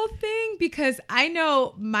girl thing, because I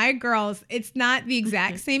know my girls, it's not the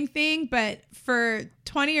exact same thing, but for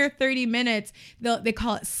 20 or 30 minutes, they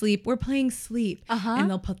call it sleep. We're playing sleep. And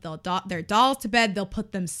they'll put their dolls to bed. They'll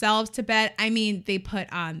put themselves to bed. I mean, they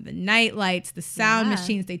put on the night lights, the sound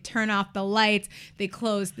machines. They turn off the lights. They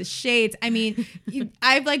close the shades. I mean,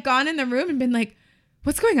 I've like gone in the room and been like,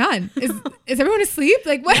 what's going on? Is everyone asleep?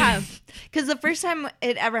 Like what? Yeah. Because the first time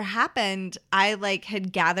it ever happened, I like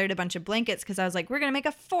had gathered a bunch of blankets because I was like, we're going to make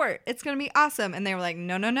a fort. It's going to be awesome. And they were like,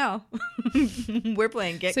 no. We're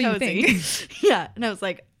playing Get Cozy. Yeah. And I was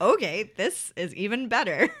like, okay, this is even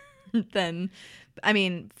better than... I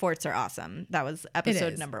mean, forts are awesome. That was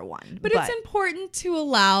episode number 1. But it's important to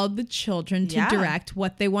allow the children to direct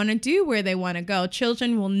what they want to do, where they want to go.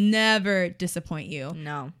 Children will never disappoint you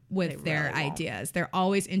with their ideas. They're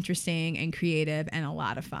always interesting and creative and a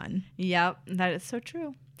lot of fun. Yep, that is so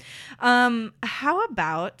true. How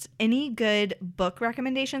about any good book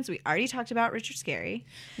recommendations? We already talked about Richard Scarry.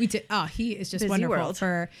 We did. Oh, he is just Busy wonderful World.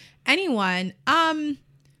 For anyone.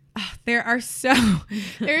 There's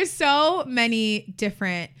so many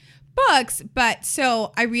different books, but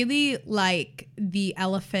so I really like the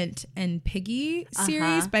Elephant and Piggy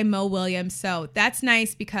series by Mo Williams. So that's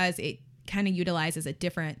nice because it kind of utilizes a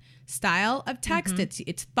different style of text.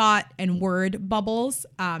 It's thought and word bubbles.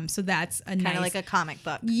 So that's a kind of like a comic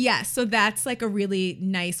book. Yes. So that's like a really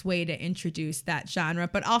nice way to introduce that genre.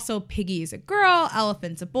 But also Piggy is a girl,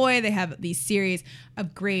 Elephant's a boy. They have these series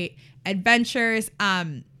of great adventures.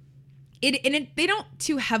 They don't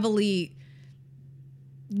too heavily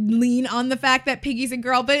lean on the fact that Piggy's a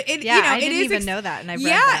girl, but I didn't even know that, and I've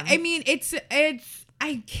read them. I mean, it's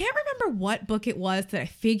I can't remember what book it was that I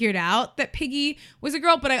figured out that Piggy was a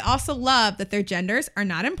girl, but I also love that their genders are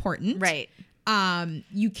not important. Right.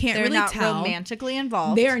 You can't They're really not tell. romantically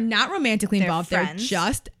involved. They are not romantically involved. Friends. They're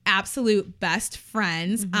just absolute best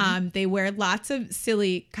friends. They wear lots of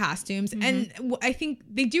silly costumes. And I think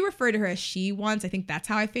they do refer to her as she once. I think that's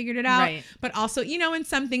how I figured it out. Right. But also, in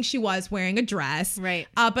some things she was wearing a dress. Right.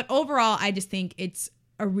 But overall, I just think it's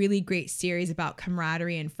a really great series about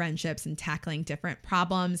camaraderie and friendships and tackling different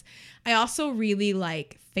problems. I also really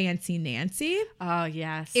like Fancy Nancy. Oh,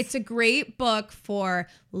 yes. It's a great book for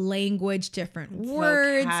language, different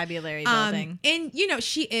words. Vocabulary building. And,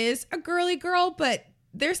 she is a girly girl, but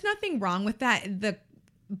there's nothing wrong with that.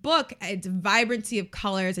 book, it's vibrancy of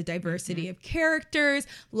colors, a diversity of characters,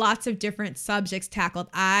 lots of different subjects tackled.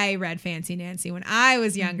 I read Fancy Nancy when I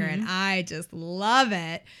was younger and I just love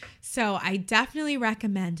it. So I definitely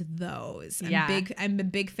recommend those. I'm a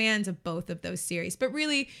big fans of both of those series, but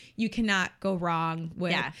really you cannot go wrong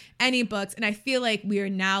with any books. And I feel like we are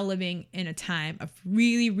now living in a time of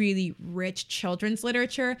really, really rich children's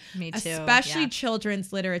literature. Me too. Especially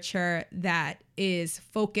children's literature that is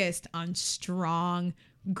focused on strong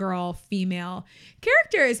girl, female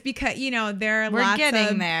characters, because, you know, we're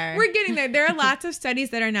getting there. There are lots of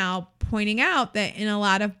studies that are now pointing out that in a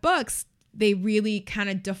lot of books, they really kind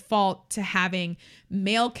of default to having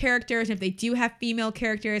male characters. And if they do have female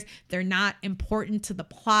characters, they're not important to the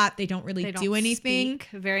plot. They don't really do anything speak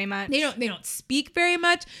very much. They don't speak very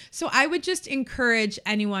much. So I would just encourage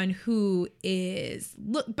anyone who is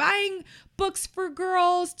buying books for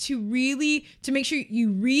girls to make sure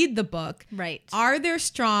you read the book. Right. Are there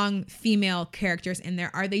strong female characters in there?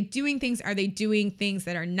 Are they doing things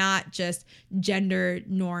that are not just gender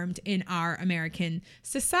normed in our American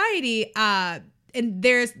society? And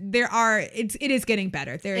it is getting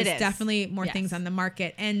better. There's definitely more things on the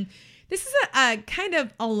market. And this is a kind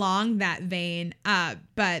of along that vein,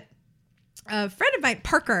 but a friend of mine,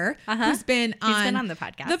 Parker, who's been on the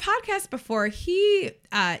podcast before, he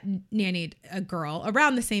nannied a girl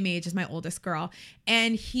around the same age as my oldest girl.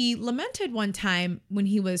 And he lamented one time when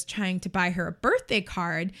he was trying to buy her a birthday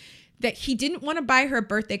card that he didn't want to buy her a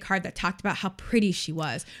birthday card that talked about how pretty she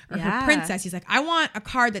was or her princess. He's like, I want a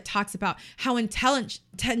card that talks about how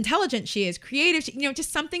intelligent she is, creative,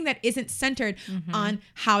 just something that isn't centered on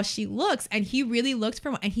how she looks. And he really looked for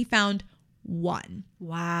one, and he found one.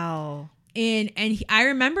 Wow. And I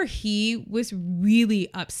remember he was really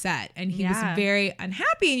upset, and he was very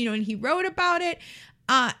unhappy, and he wrote about it,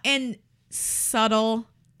 and subtle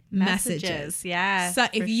messages. Yeah. So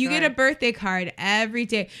if you get a birthday card every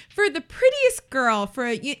day for the prettiest girl,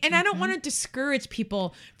 and I don't want to discourage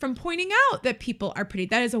people from pointing out that people are pretty.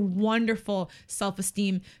 That is a wonderful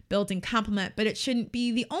self-esteem building compliment, but it shouldn't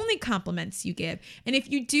be the only compliments you give. And if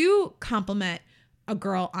you do compliment a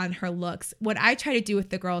girl on her looks, what I try to do with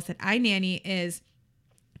the girls that I nanny is,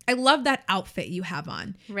 I love that outfit you have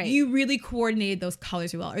on. Right. You really coordinated those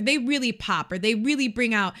colors well, or they really pop, or they really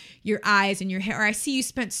bring out your eyes and your hair. Or I see you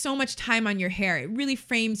spent so much time on your hair. It really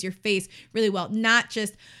frames your face really well. Not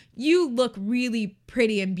just you look really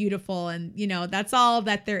pretty and beautiful, and that's all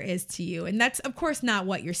that there is to you. And that's of course not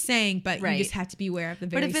what you're saying, but you just have to be aware of the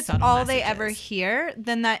very subtle messages. But if it's all they ever hear,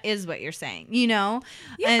 then that is what you're saying, Yeah.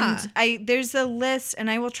 And there's a list, and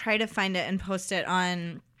I will try to find it and post it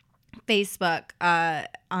on Facebook,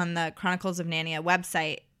 on the Chronicles of Nania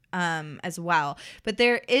website as well. But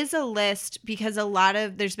there is a list, because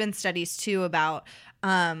there's been studies too about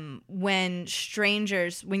when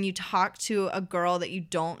you talk to a girl that you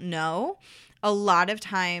don't know, a lot of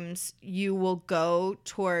times you will go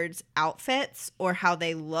towards outfits or how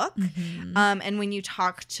they look. And when you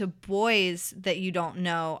talk to boys that you don't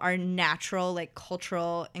know, our natural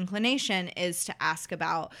cultural inclination is to ask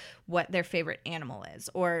about what their favorite animal is,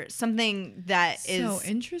 or something that is so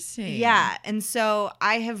interesting. Yeah. And so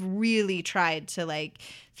I have really tried to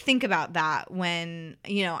think about that when,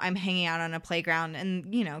 I'm hanging out on a playground and,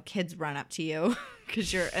 kids run up to you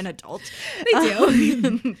because you're an adult. They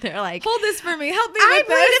do. They're like, hold this for me. Help me with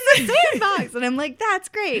this. I'm in the sandbox. And I'm like, that's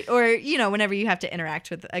great. Or, whenever you have to interact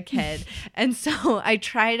with a kid. And so I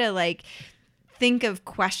try to think of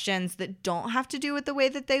questions that don't have to do with the way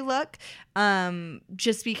that they look,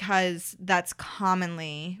 just because that's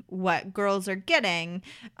commonly what girls are getting,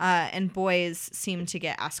 and boys seem to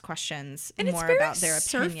get asked questions and more about their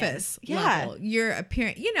surface opinions. level. Your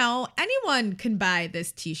appearance, anyone can buy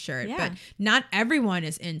this t-shirt, but not everyone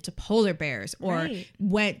is into polar bears or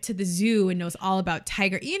went to the zoo and knows all about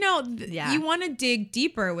tiger. You want to dig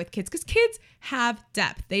deeper with kids, because kids have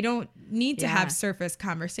depth. They don't need to have surface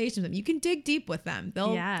conversations with them. You can dig deep with them.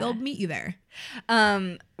 They'll meet you there.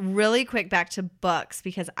 Really quick, back to books,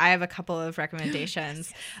 because I have a couple of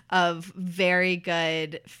recommendations of very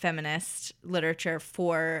good feminist literature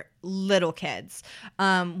for little kids.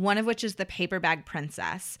 One of which is The Paper Bag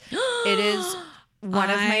Princess. It is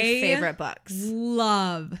one of my favorite books.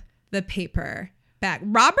 Love The Paper Bag.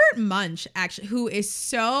 Robert Munsch, actually, who is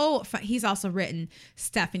so fun. He's also written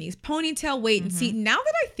Stephanie's Ponytail, Wait and See. Now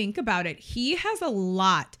that I think about it, he has a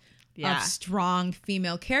lot of strong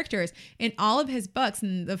female characters in all of his books,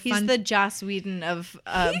 and he's the Joss Whedon of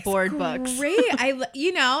board books. Great,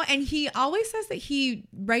 and he always says that he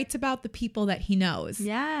writes about the people that he knows.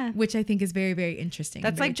 Yeah, which I think is very, very interesting.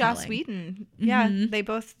 That's like telling. Joss Whedon. Yeah, they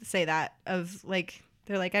both say that of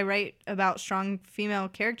They're like, I write about strong female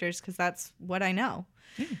characters because that's what I know.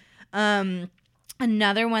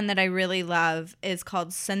 Another one that I really love is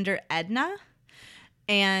called Cinder Edna.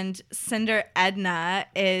 And Cinder Edna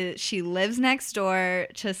she lives next door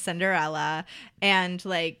to Cinderella, and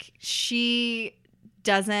like she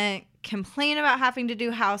doesn't complain about having to do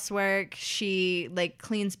housework. She like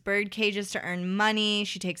cleans bird cages to earn money.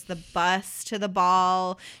 She takes the bus to the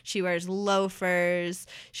ball. She wears loafers.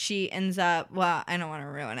 She ends up, well, I don't want to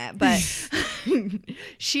ruin it, but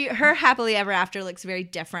her happily ever after looks very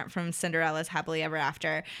different from Cinderella's happily ever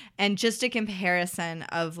after. And just a comparison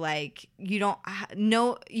of like, you don't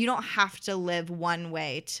have to live one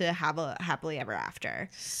way to have a happily ever after.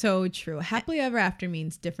 So true. Happily ever after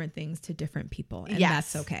means different things to different people, and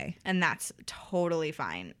that's okay. And that's totally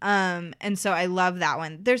fine. And so I love that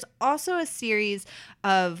one. There's also a series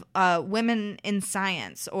of women in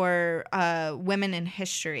science or women in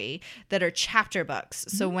history that are chapter books.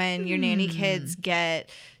 So when your nanny kids get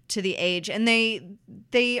to the age, and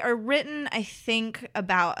they are written, I think,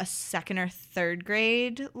 about a second or third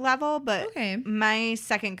grade level, but my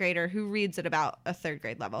second grader, who reads at about a third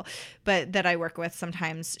grade level, but that I work with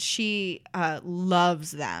sometimes, she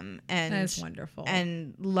loves them, and that's wonderful,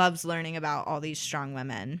 and loves learning about all these strong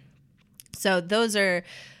women. So those are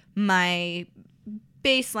my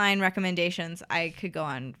baseline recommendations. I could go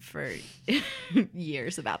on for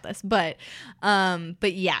years about this, but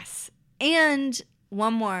yes. And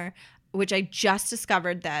one more, which I just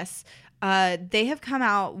discovered this. They have come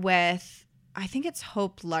out with, I think it's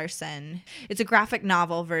Hope Larson. It's a graphic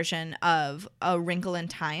novel version of A Wrinkle in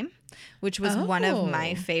Time, which was one of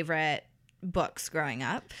my favorite books growing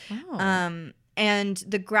up. And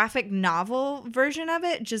the graphic novel version of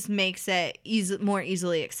it just makes it more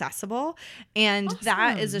easily accessible. And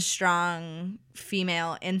that is a strong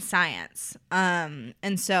female in science.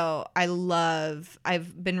 And so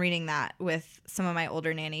I've been reading that with some of my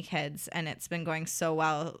older nanny kids, and it's been going so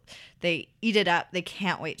well. They eat it up. They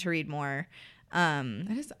can't wait to read more.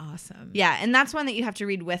 That is awesome. Yeah, and that's one that you have to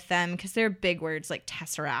read with them because they're big words like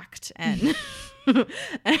tesseract and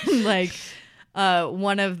and like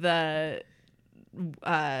one of the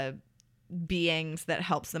beings that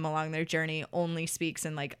helps them along their journey only speaks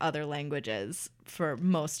in like other languages for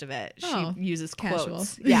most of it. She uses casual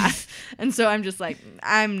quotes. Yeah. And so I'm just like,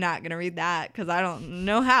 I'm not going to read that because I don't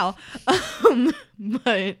know how.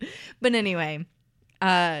 But anyway,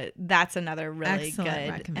 that's another really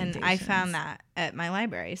excellent good. And I found that at my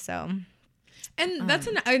library. So. And that's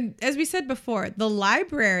as we said before, the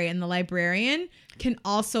library and the librarian can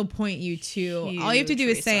also point you to, all you have to do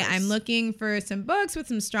is say, I'm looking for some books with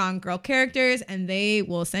some strong girl characters, and they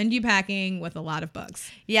will send you packing with a lot of books.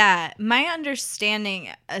 Yeah. My understanding,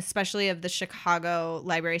 especially of the Chicago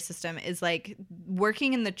library system, is like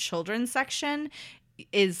working in the children's section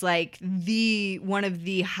is like one of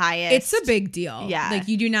the highest. It's a big deal. Yeah. Like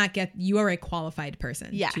you are a qualified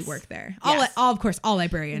person to work there. Of course, all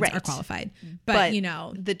librarians are qualified. But you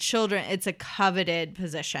know, the children, it's a coveted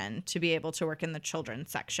position to be able to work in the children's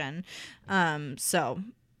section. So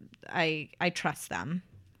I trust them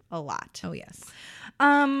a lot. Oh, yes.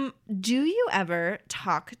 Do you ever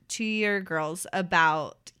talk to your girls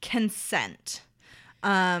about consent?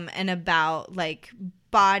 And about like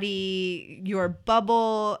body, your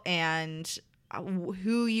bubble, and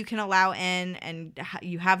who you can allow in, and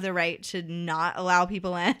you have the right to not allow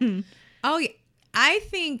people in? Oh, yeah. I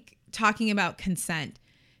think talking about consent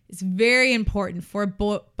is very important for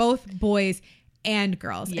both boys and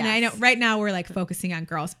girls. Yes. And I know right now we're like focusing on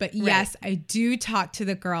girls, but yes, I do talk to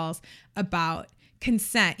the girls about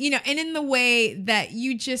consent, you know, and in the way that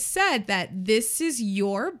you just said, that this is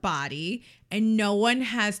your body and no one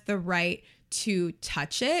has the right to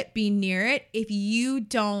touch it, be near it if you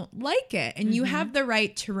don't like it. And you have the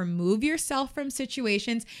right to remove yourself from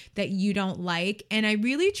situations that you don't like. And I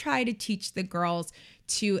really try to teach the girls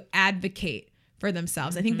to advocate for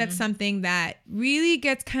themselves. I think that's something that really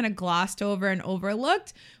gets kind of glossed over and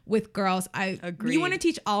overlooked with girls. I agree. You want to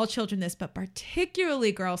teach all children this, but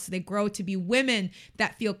particularly girls, so they grow to be women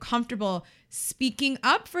that feel comfortable speaking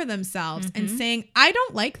up for themselves and saying, I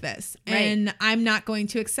don't like this and I'm not going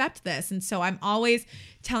to accept this. And so I'm always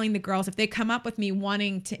telling the girls, if they come up with me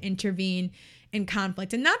wanting to intervene in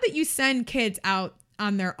conflict, and not that you send kids out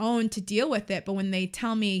on their own to deal with it, but when they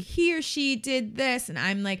tell me he or she did this, and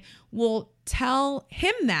I'm like, well, tell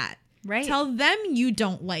him that. Right. Tell them you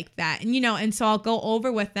don't like that. And, you know, and so I'll go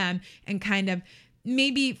over with them and kind of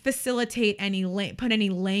maybe facilitate put any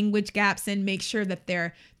language gaps in, make sure that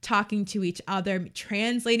they're talking to each other,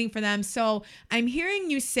 translating for them. So I'm hearing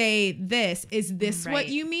you say this. Is this what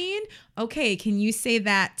you mean? Okay, can you say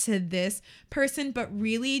that to this person? But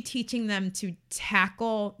really teaching them to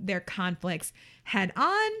tackle their conflicts head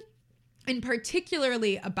on, and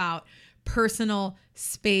particularly about personal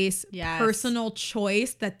space, personal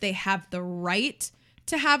choice, that they have the right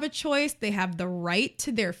to have a choice. They have the right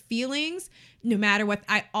to their feelings, no matter what.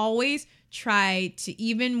 I always try to,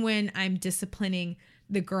 even when I'm disciplining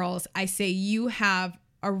the girls, I say, you have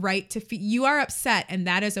a right to feel. You are upset, and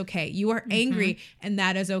that is okay. You are angry, and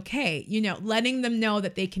that is okay. You know, letting them know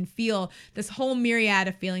that they can feel this whole myriad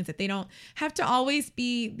of feelings, that they don't have to always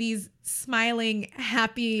be these smiling,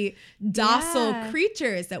 happy, docile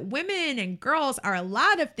creatures, that women and girls are a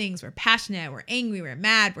lot of things. We're passionate, we're angry, we're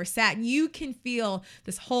mad, we're sad. You can feel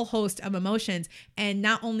this whole host of emotions, and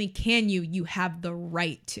not only can you have the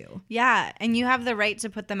right to. Yeah, and you have the right to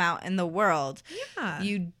put them out in the world. Yeah.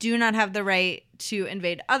 You do not have the right to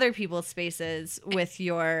invade other people's spaces with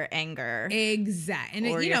your anger. Exactly. And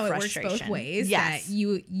or you know, it works both ways. That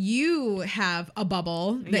you have a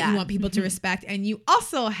bubble that you want people to respect, and you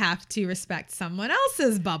also have to respect someone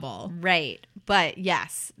else's bubble. Right. But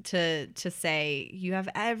yes, to say you have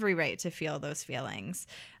every right to feel those feelings.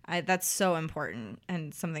 That's so important,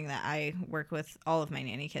 and something that I work with all of my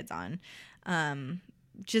nanny kids on.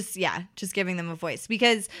 Just giving them a voice,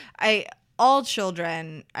 because all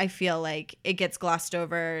children, I feel like it gets glossed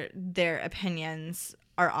over. Their opinions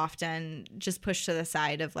are often just pushed to the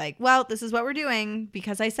side of like, well, this is what we're doing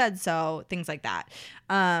because I said so, things like that.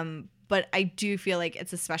 But I do feel like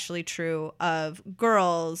it's especially true of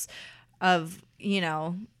girls, of, you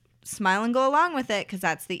know, smile and go along with it because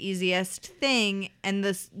that's the easiest thing. And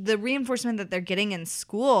the reinforcement that they're getting in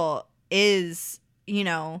school is, you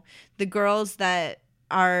know, the girls that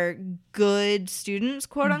are good students,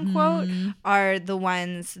 quote unquote, are the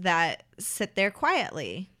ones that sit there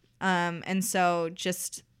quietly. And so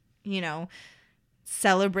just, you know,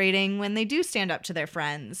 celebrating when they do stand up to their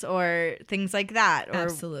friends or things like that. Or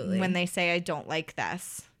absolutely. When they say, I don't like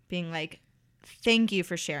this, being like, thank you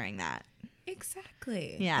for sharing that.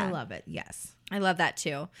 Exactly. Yeah. I love it. Yes. I love that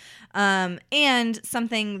too. And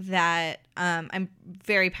something that I'm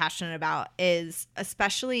very passionate about is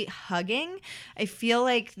especially hugging. I feel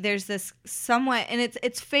like there's this somewhat, and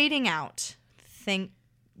it's fading out, thank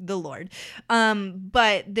the Lord.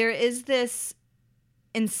 But there is this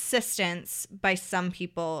insistence by some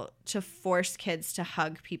people to force kids to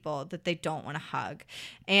hug people that they don't want to hug.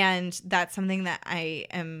 And that's something that I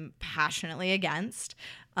am passionately against.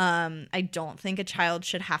 I don't think a child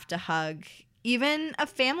should have to hug even a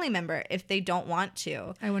family member if they don't want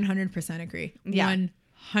to. I 100% agree. Yeah.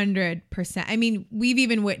 100%. I mean, we've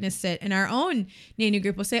even witnessed it in our own nanny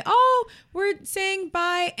group. We'll say, oh, we're saying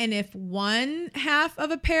bye. And if one half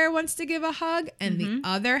of a pair wants to give a hug and the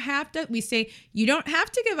other half does, we say, you don't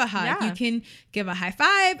have to give a hug. Yeah. You can give a high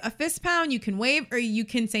five, a fist pound, you can wave, or you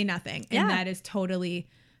can say nothing. And that is totally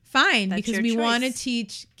fine. That's because your we choice. want to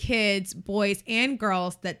teach kids, boys and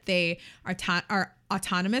girls, that they are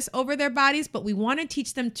autonomous over their bodies, but we want to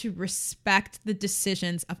teach them to respect the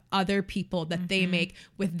decisions of other people that they make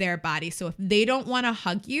with their body. So if they don't want to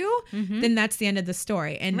hug you, then that's the end of the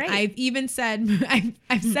story. And I've even said,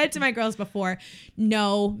 I've said to my girls before,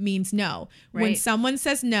 no means no. Right. When someone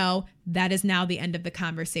says no, that is now the end of the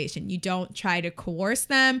conversation. You don't try to coerce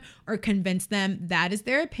them or convince them. That is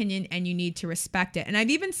their opinion, and you need to respect it. And I've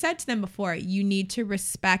even said to them before, you need to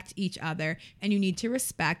respect each other, and you need to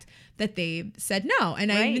respect that they said no.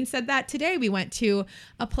 And I even said that today. We went to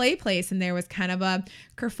a play place, and there was kind of a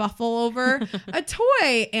kerfuffle over a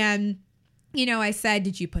toy. And you know, I said,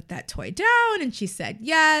 did you put that toy down? And she said,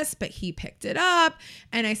 yes, but he picked it up.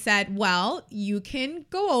 And I said, well, you can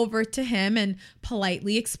go over to him and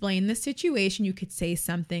politely explain the situation. You could say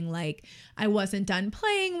something like, I wasn't done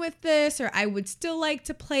playing with this, or I would still like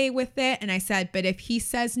to play with it. And I said, but if he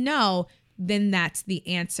says no, then that's the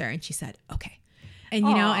answer. And she said, okay. And,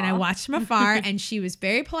 you know, and I watched from afar, and she was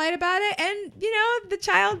very polite about it. And, you know, the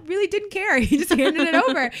child really didn't care. He just handed it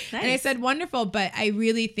over. Nice. And I said, wonderful. But I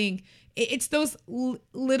really think it's those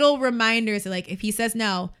little reminders, like if he says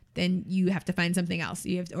no, then you have to find something else.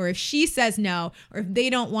 You have to, or if she says no, or if they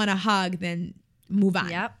don't want to hug, then move on.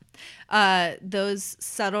 Yep. Those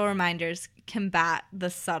subtle reminders combat the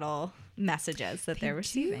subtle messages that they're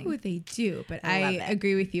receiving. They do. But I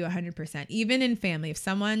agree with you 100%. Even in family, if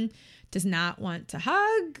someone does not want to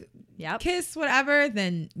hug, kiss, whatever,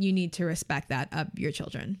 then you need to respect that of your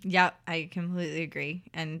children. Yep, I completely agree.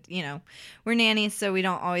 And, you know, we're nannies, so we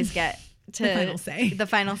don't always get the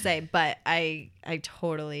final say, but I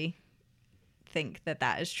totally think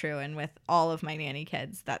that is true, and with all of my nanny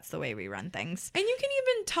kids, that's the way we run things. And you can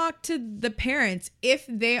even talk to the parents if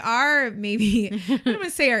they are maybe I don't want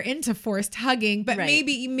to say are into forced hugging, but Right.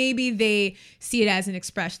 maybe they see it as an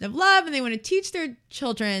expression of love and they want to teach their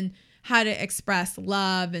children how to express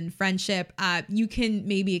love and friendship. You can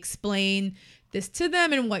maybe explain this to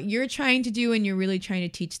them and what you're trying to do, and you're really trying to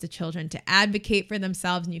teach the children to advocate for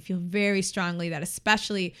themselves, and you feel very strongly that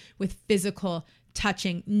especially with physical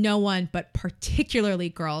touching, no one, but particularly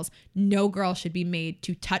girls, no girl should be made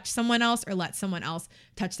to touch someone else or let someone else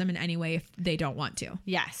touch them in any way if they don't want to.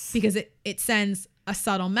 Yes. Because it sends a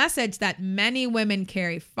subtle message that many women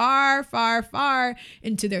carry far, far, far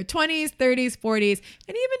into their 20s, 30s, 40s,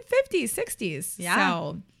 and even 50s, 60s. Yeah.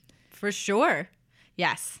 So, for sure.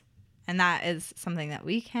 Yes. And that is something that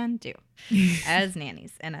we can do as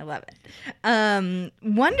nannies, and I love it.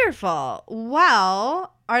 Wonderful.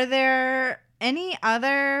 Well, are there any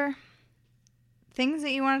other things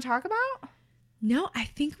that you want to talk about? no, I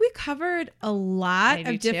think we covered a lot I do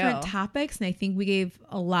of different too. topics, and I think we gave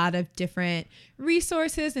a lot of different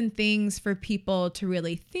resources and things for people to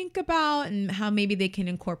really think about and how maybe they can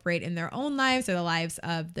incorporate in their own lives or the lives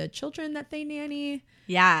of the children that they nanny.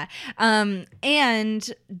 Yeah.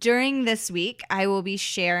 And during this week, I will be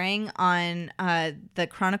sharing on the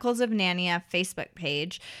Chronicles of Nania Facebook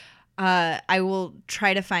page. I will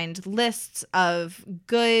try to find lists of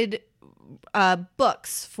good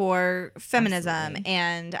books for feminism.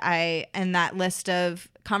 Absolutely. and that list of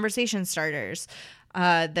conversation starters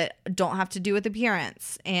that don't have to do with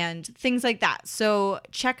appearance and things like that. So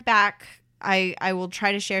check back. I will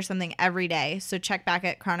try to share something every day. So check back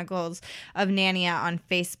at Chronicles of Nania on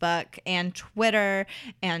Facebook and Twitter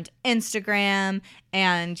and Instagram.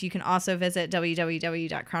 And you can also visit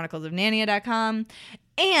www.chroniclesofnania.com.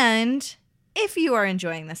 And if you are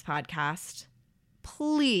enjoying this podcast,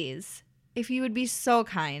 please, if you would be so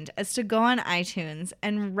kind as to go on iTunes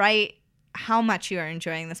and write how much you are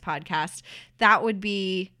enjoying this podcast, that would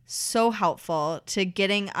be so helpful to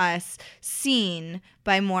getting us seen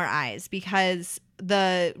by more eyes, because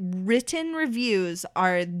the written reviews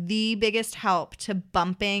are the biggest help to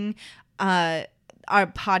bumping our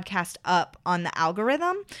podcast up on the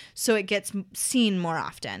algorithm so it gets seen more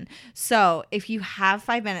often. So if you have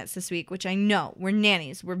 5 minutes this week, which I know we're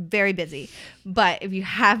nannies, we're very busy, but if you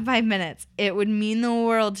have 5 minutes, it would mean the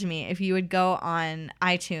world to me if you would go on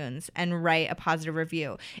iTunes and write a positive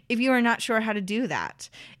review. If you are not sure how to do that,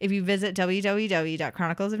 if you visit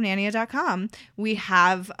www.chroniclesofnania.com, we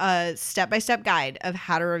have a step-by-step guide of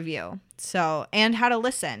how to review. So, and how to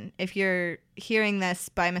listen if you're hearing this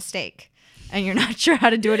by mistake and you're not sure how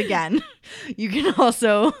to do it again, you can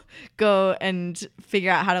also go and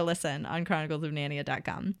figure out how to listen on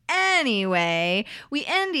chroniclesofnania.com. Anyway, we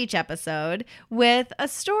end each episode with a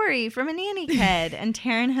story from a nanny kid, and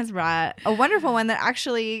Taryn has brought a wonderful one that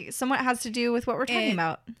actually somewhat has to do with what we're talking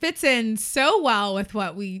about. Fits in so well with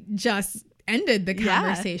what we just ended the Yeah.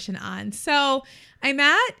 conversation on. So I'm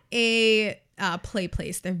at a play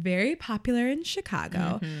place. They're very popular in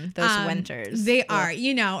Chicago. Those winters. They Ugh. are,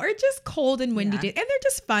 or just cold and windy Yeah. days. And they're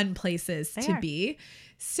just fun places They to are. be.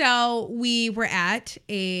 So we were at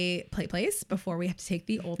a play place before we have to take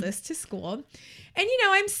the oldest to school. And,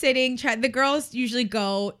 I'm sitting, the girls usually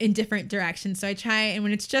go in different directions. So I try, and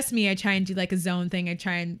when it's just me, I try and do like a zone thing. I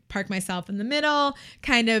try and park myself in the middle,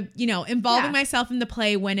 kind of, involving Yeah. myself in the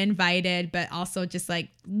play when invited, but also just like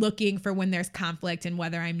looking for when there's conflict and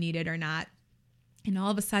whether I'm needed or not. And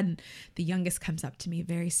all of a sudden, the youngest comes up to me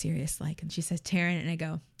very serious like, and she says, "Taryn," and I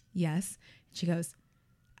go, "Yes." And she goes,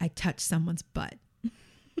 "I touched someone's butt."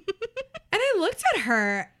 And I looked at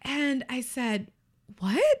her and I said,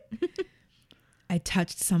 "What?" "I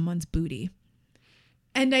touched someone's booty."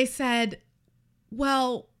 And I said,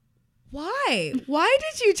 "Well, why? Why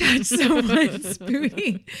did you touch someone's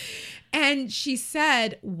booty?" And she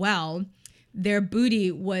said, "Well, their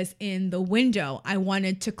booty was in the window. I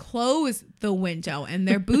wanted to close the window and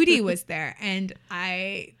their booty was there." And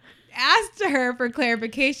I asked her for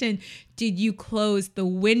clarification, "Did you close the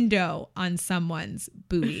window on someone's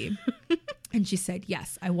booty?" And she said,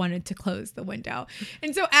 "Yes, I wanted to close the window."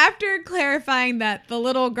 And so after clarifying that the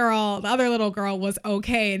other little girl was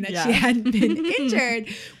okay and that she Yeah. hadn't been injured,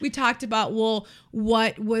 we talked about, well,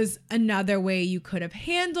 what was another way you could have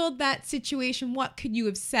handled that situation? What could you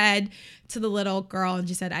have said to the little girl? And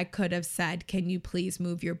she said, "I could have said, 'Can you please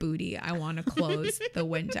move your booty? I want to close the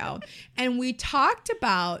window.'" And we talked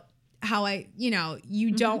about how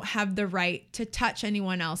you don't have the right to touch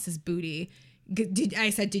anyone else's booty, I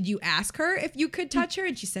said, did you ask her if you could touch her?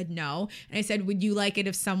 And she said no. And I said, would you like it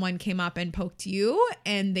if someone came up and poked you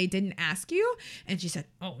and they didn't ask you? And she said,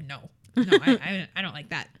 oh, no, I don't like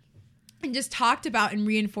that. And just talked about and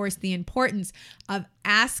reinforced the importance of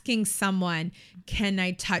asking someone, can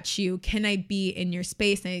I touch you? Can I be in your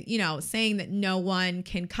space? And, saying that no one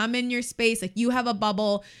can come in your space. Like, you have a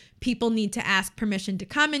bubble. People need to ask permission to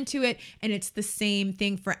come into it. And it's the same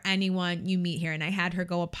thing for anyone you meet here. And I had her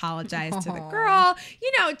go apologize to the girl.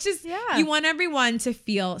 You want everyone to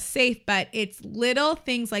feel safe, but it's little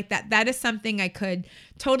things like that. That is something I could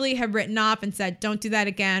totally have written off and said, don't do that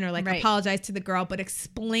again, or apologize to the girl, but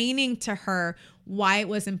explaining to her why it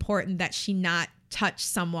was important that she not touch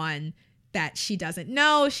someone that she doesn't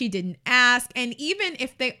know, she didn't ask. And even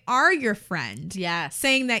if they are your friend,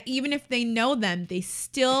 saying that even if they know them, they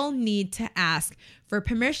still need to ask for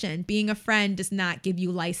permission. Being a friend does not give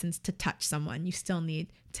you license to touch someone. You still need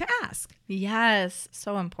to ask. Yes,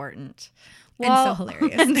 so important. And so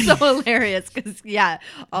hilarious. And so hilarious because,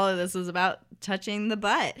 all of this was about touching the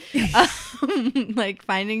butt, like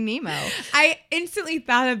Finding Nemo. I instantly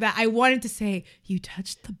thought of that. I wanted to say, you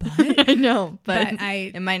touched the butt? I know, but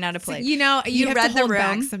it might not have played. So, you have read to hold the room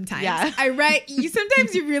back sometimes. Yeah.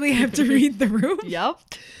 Sometimes you really have to read the room. Yep.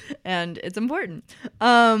 And it's important.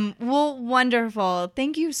 Well, wonderful.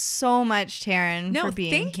 Thank you so much, Taryn, for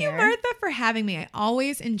being here. Thank you, Martha, for having me. I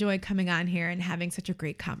always enjoy coming on here and having such a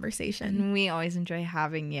great conversation. We always enjoy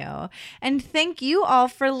having you. And thank you all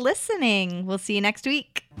for listening. We'll see you next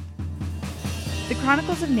week. The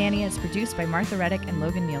Chronicles of Narnia is produced by Martha Reddick and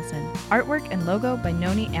Logan Nielsen. Artwork and logo by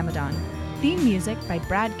Noni Amadon. Theme music by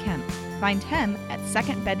Brad Kemp. Find him at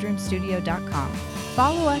secondbedroomstudio.com.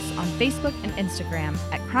 Follow us on Facebook and Instagram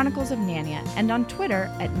at Chronicles of Narnia and on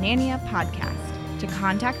Twitter at Narnia Podcast. To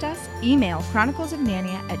contact us, email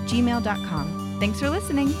chroniclesofnarnia@gmail.com. Thanks for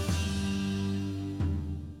listening.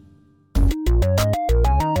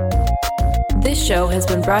 This show has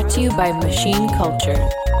been brought to you by Machine Culture.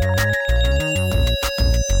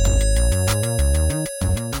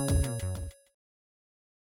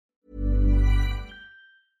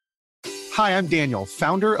 Hi, I'm Daniel,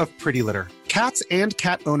 founder of Pretty Litter. Cats and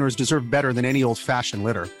cat owners deserve better than any old-fashioned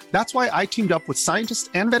litter. That's why I teamed up with scientists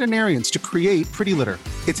and veterinarians to create Pretty Litter.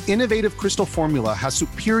 Its innovative crystal formula has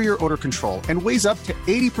superior odor control and weighs up to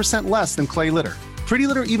 80% less than clay litter. Pretty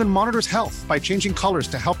Litter even monitors health by changing colors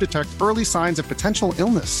to help detect early signs of potential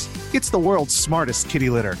illness. It's the world's smartest kitty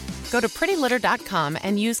litter. Go to prettylitter.com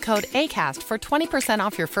and use code ACAST for 20%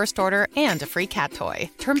 off your first order and a free cat toy.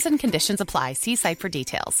 Terms and conditions apply. See site for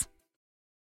details.